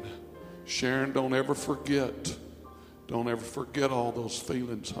 Amen. Sharon, don't ever forget. Don't ever forget all those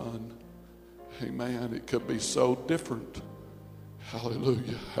feelings, hon. Amen. It could be so different.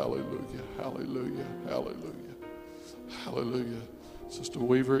 Hallelujah, hallelujah, hallelujah, hallelujah, hallelujah. Sister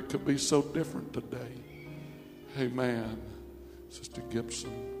Weaver, it could be so different today. Amen. Sister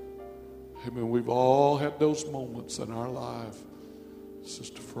Gibson. Amen. We've all had those moments in our life.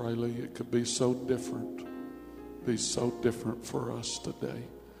 Sister Fraley, it could be so different. Be so different for us today.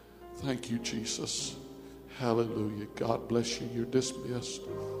 Thank you, Jesus. Hallelujah. God bless you. You're dismissed.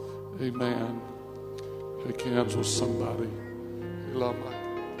 Amen. Shake hands with somebody.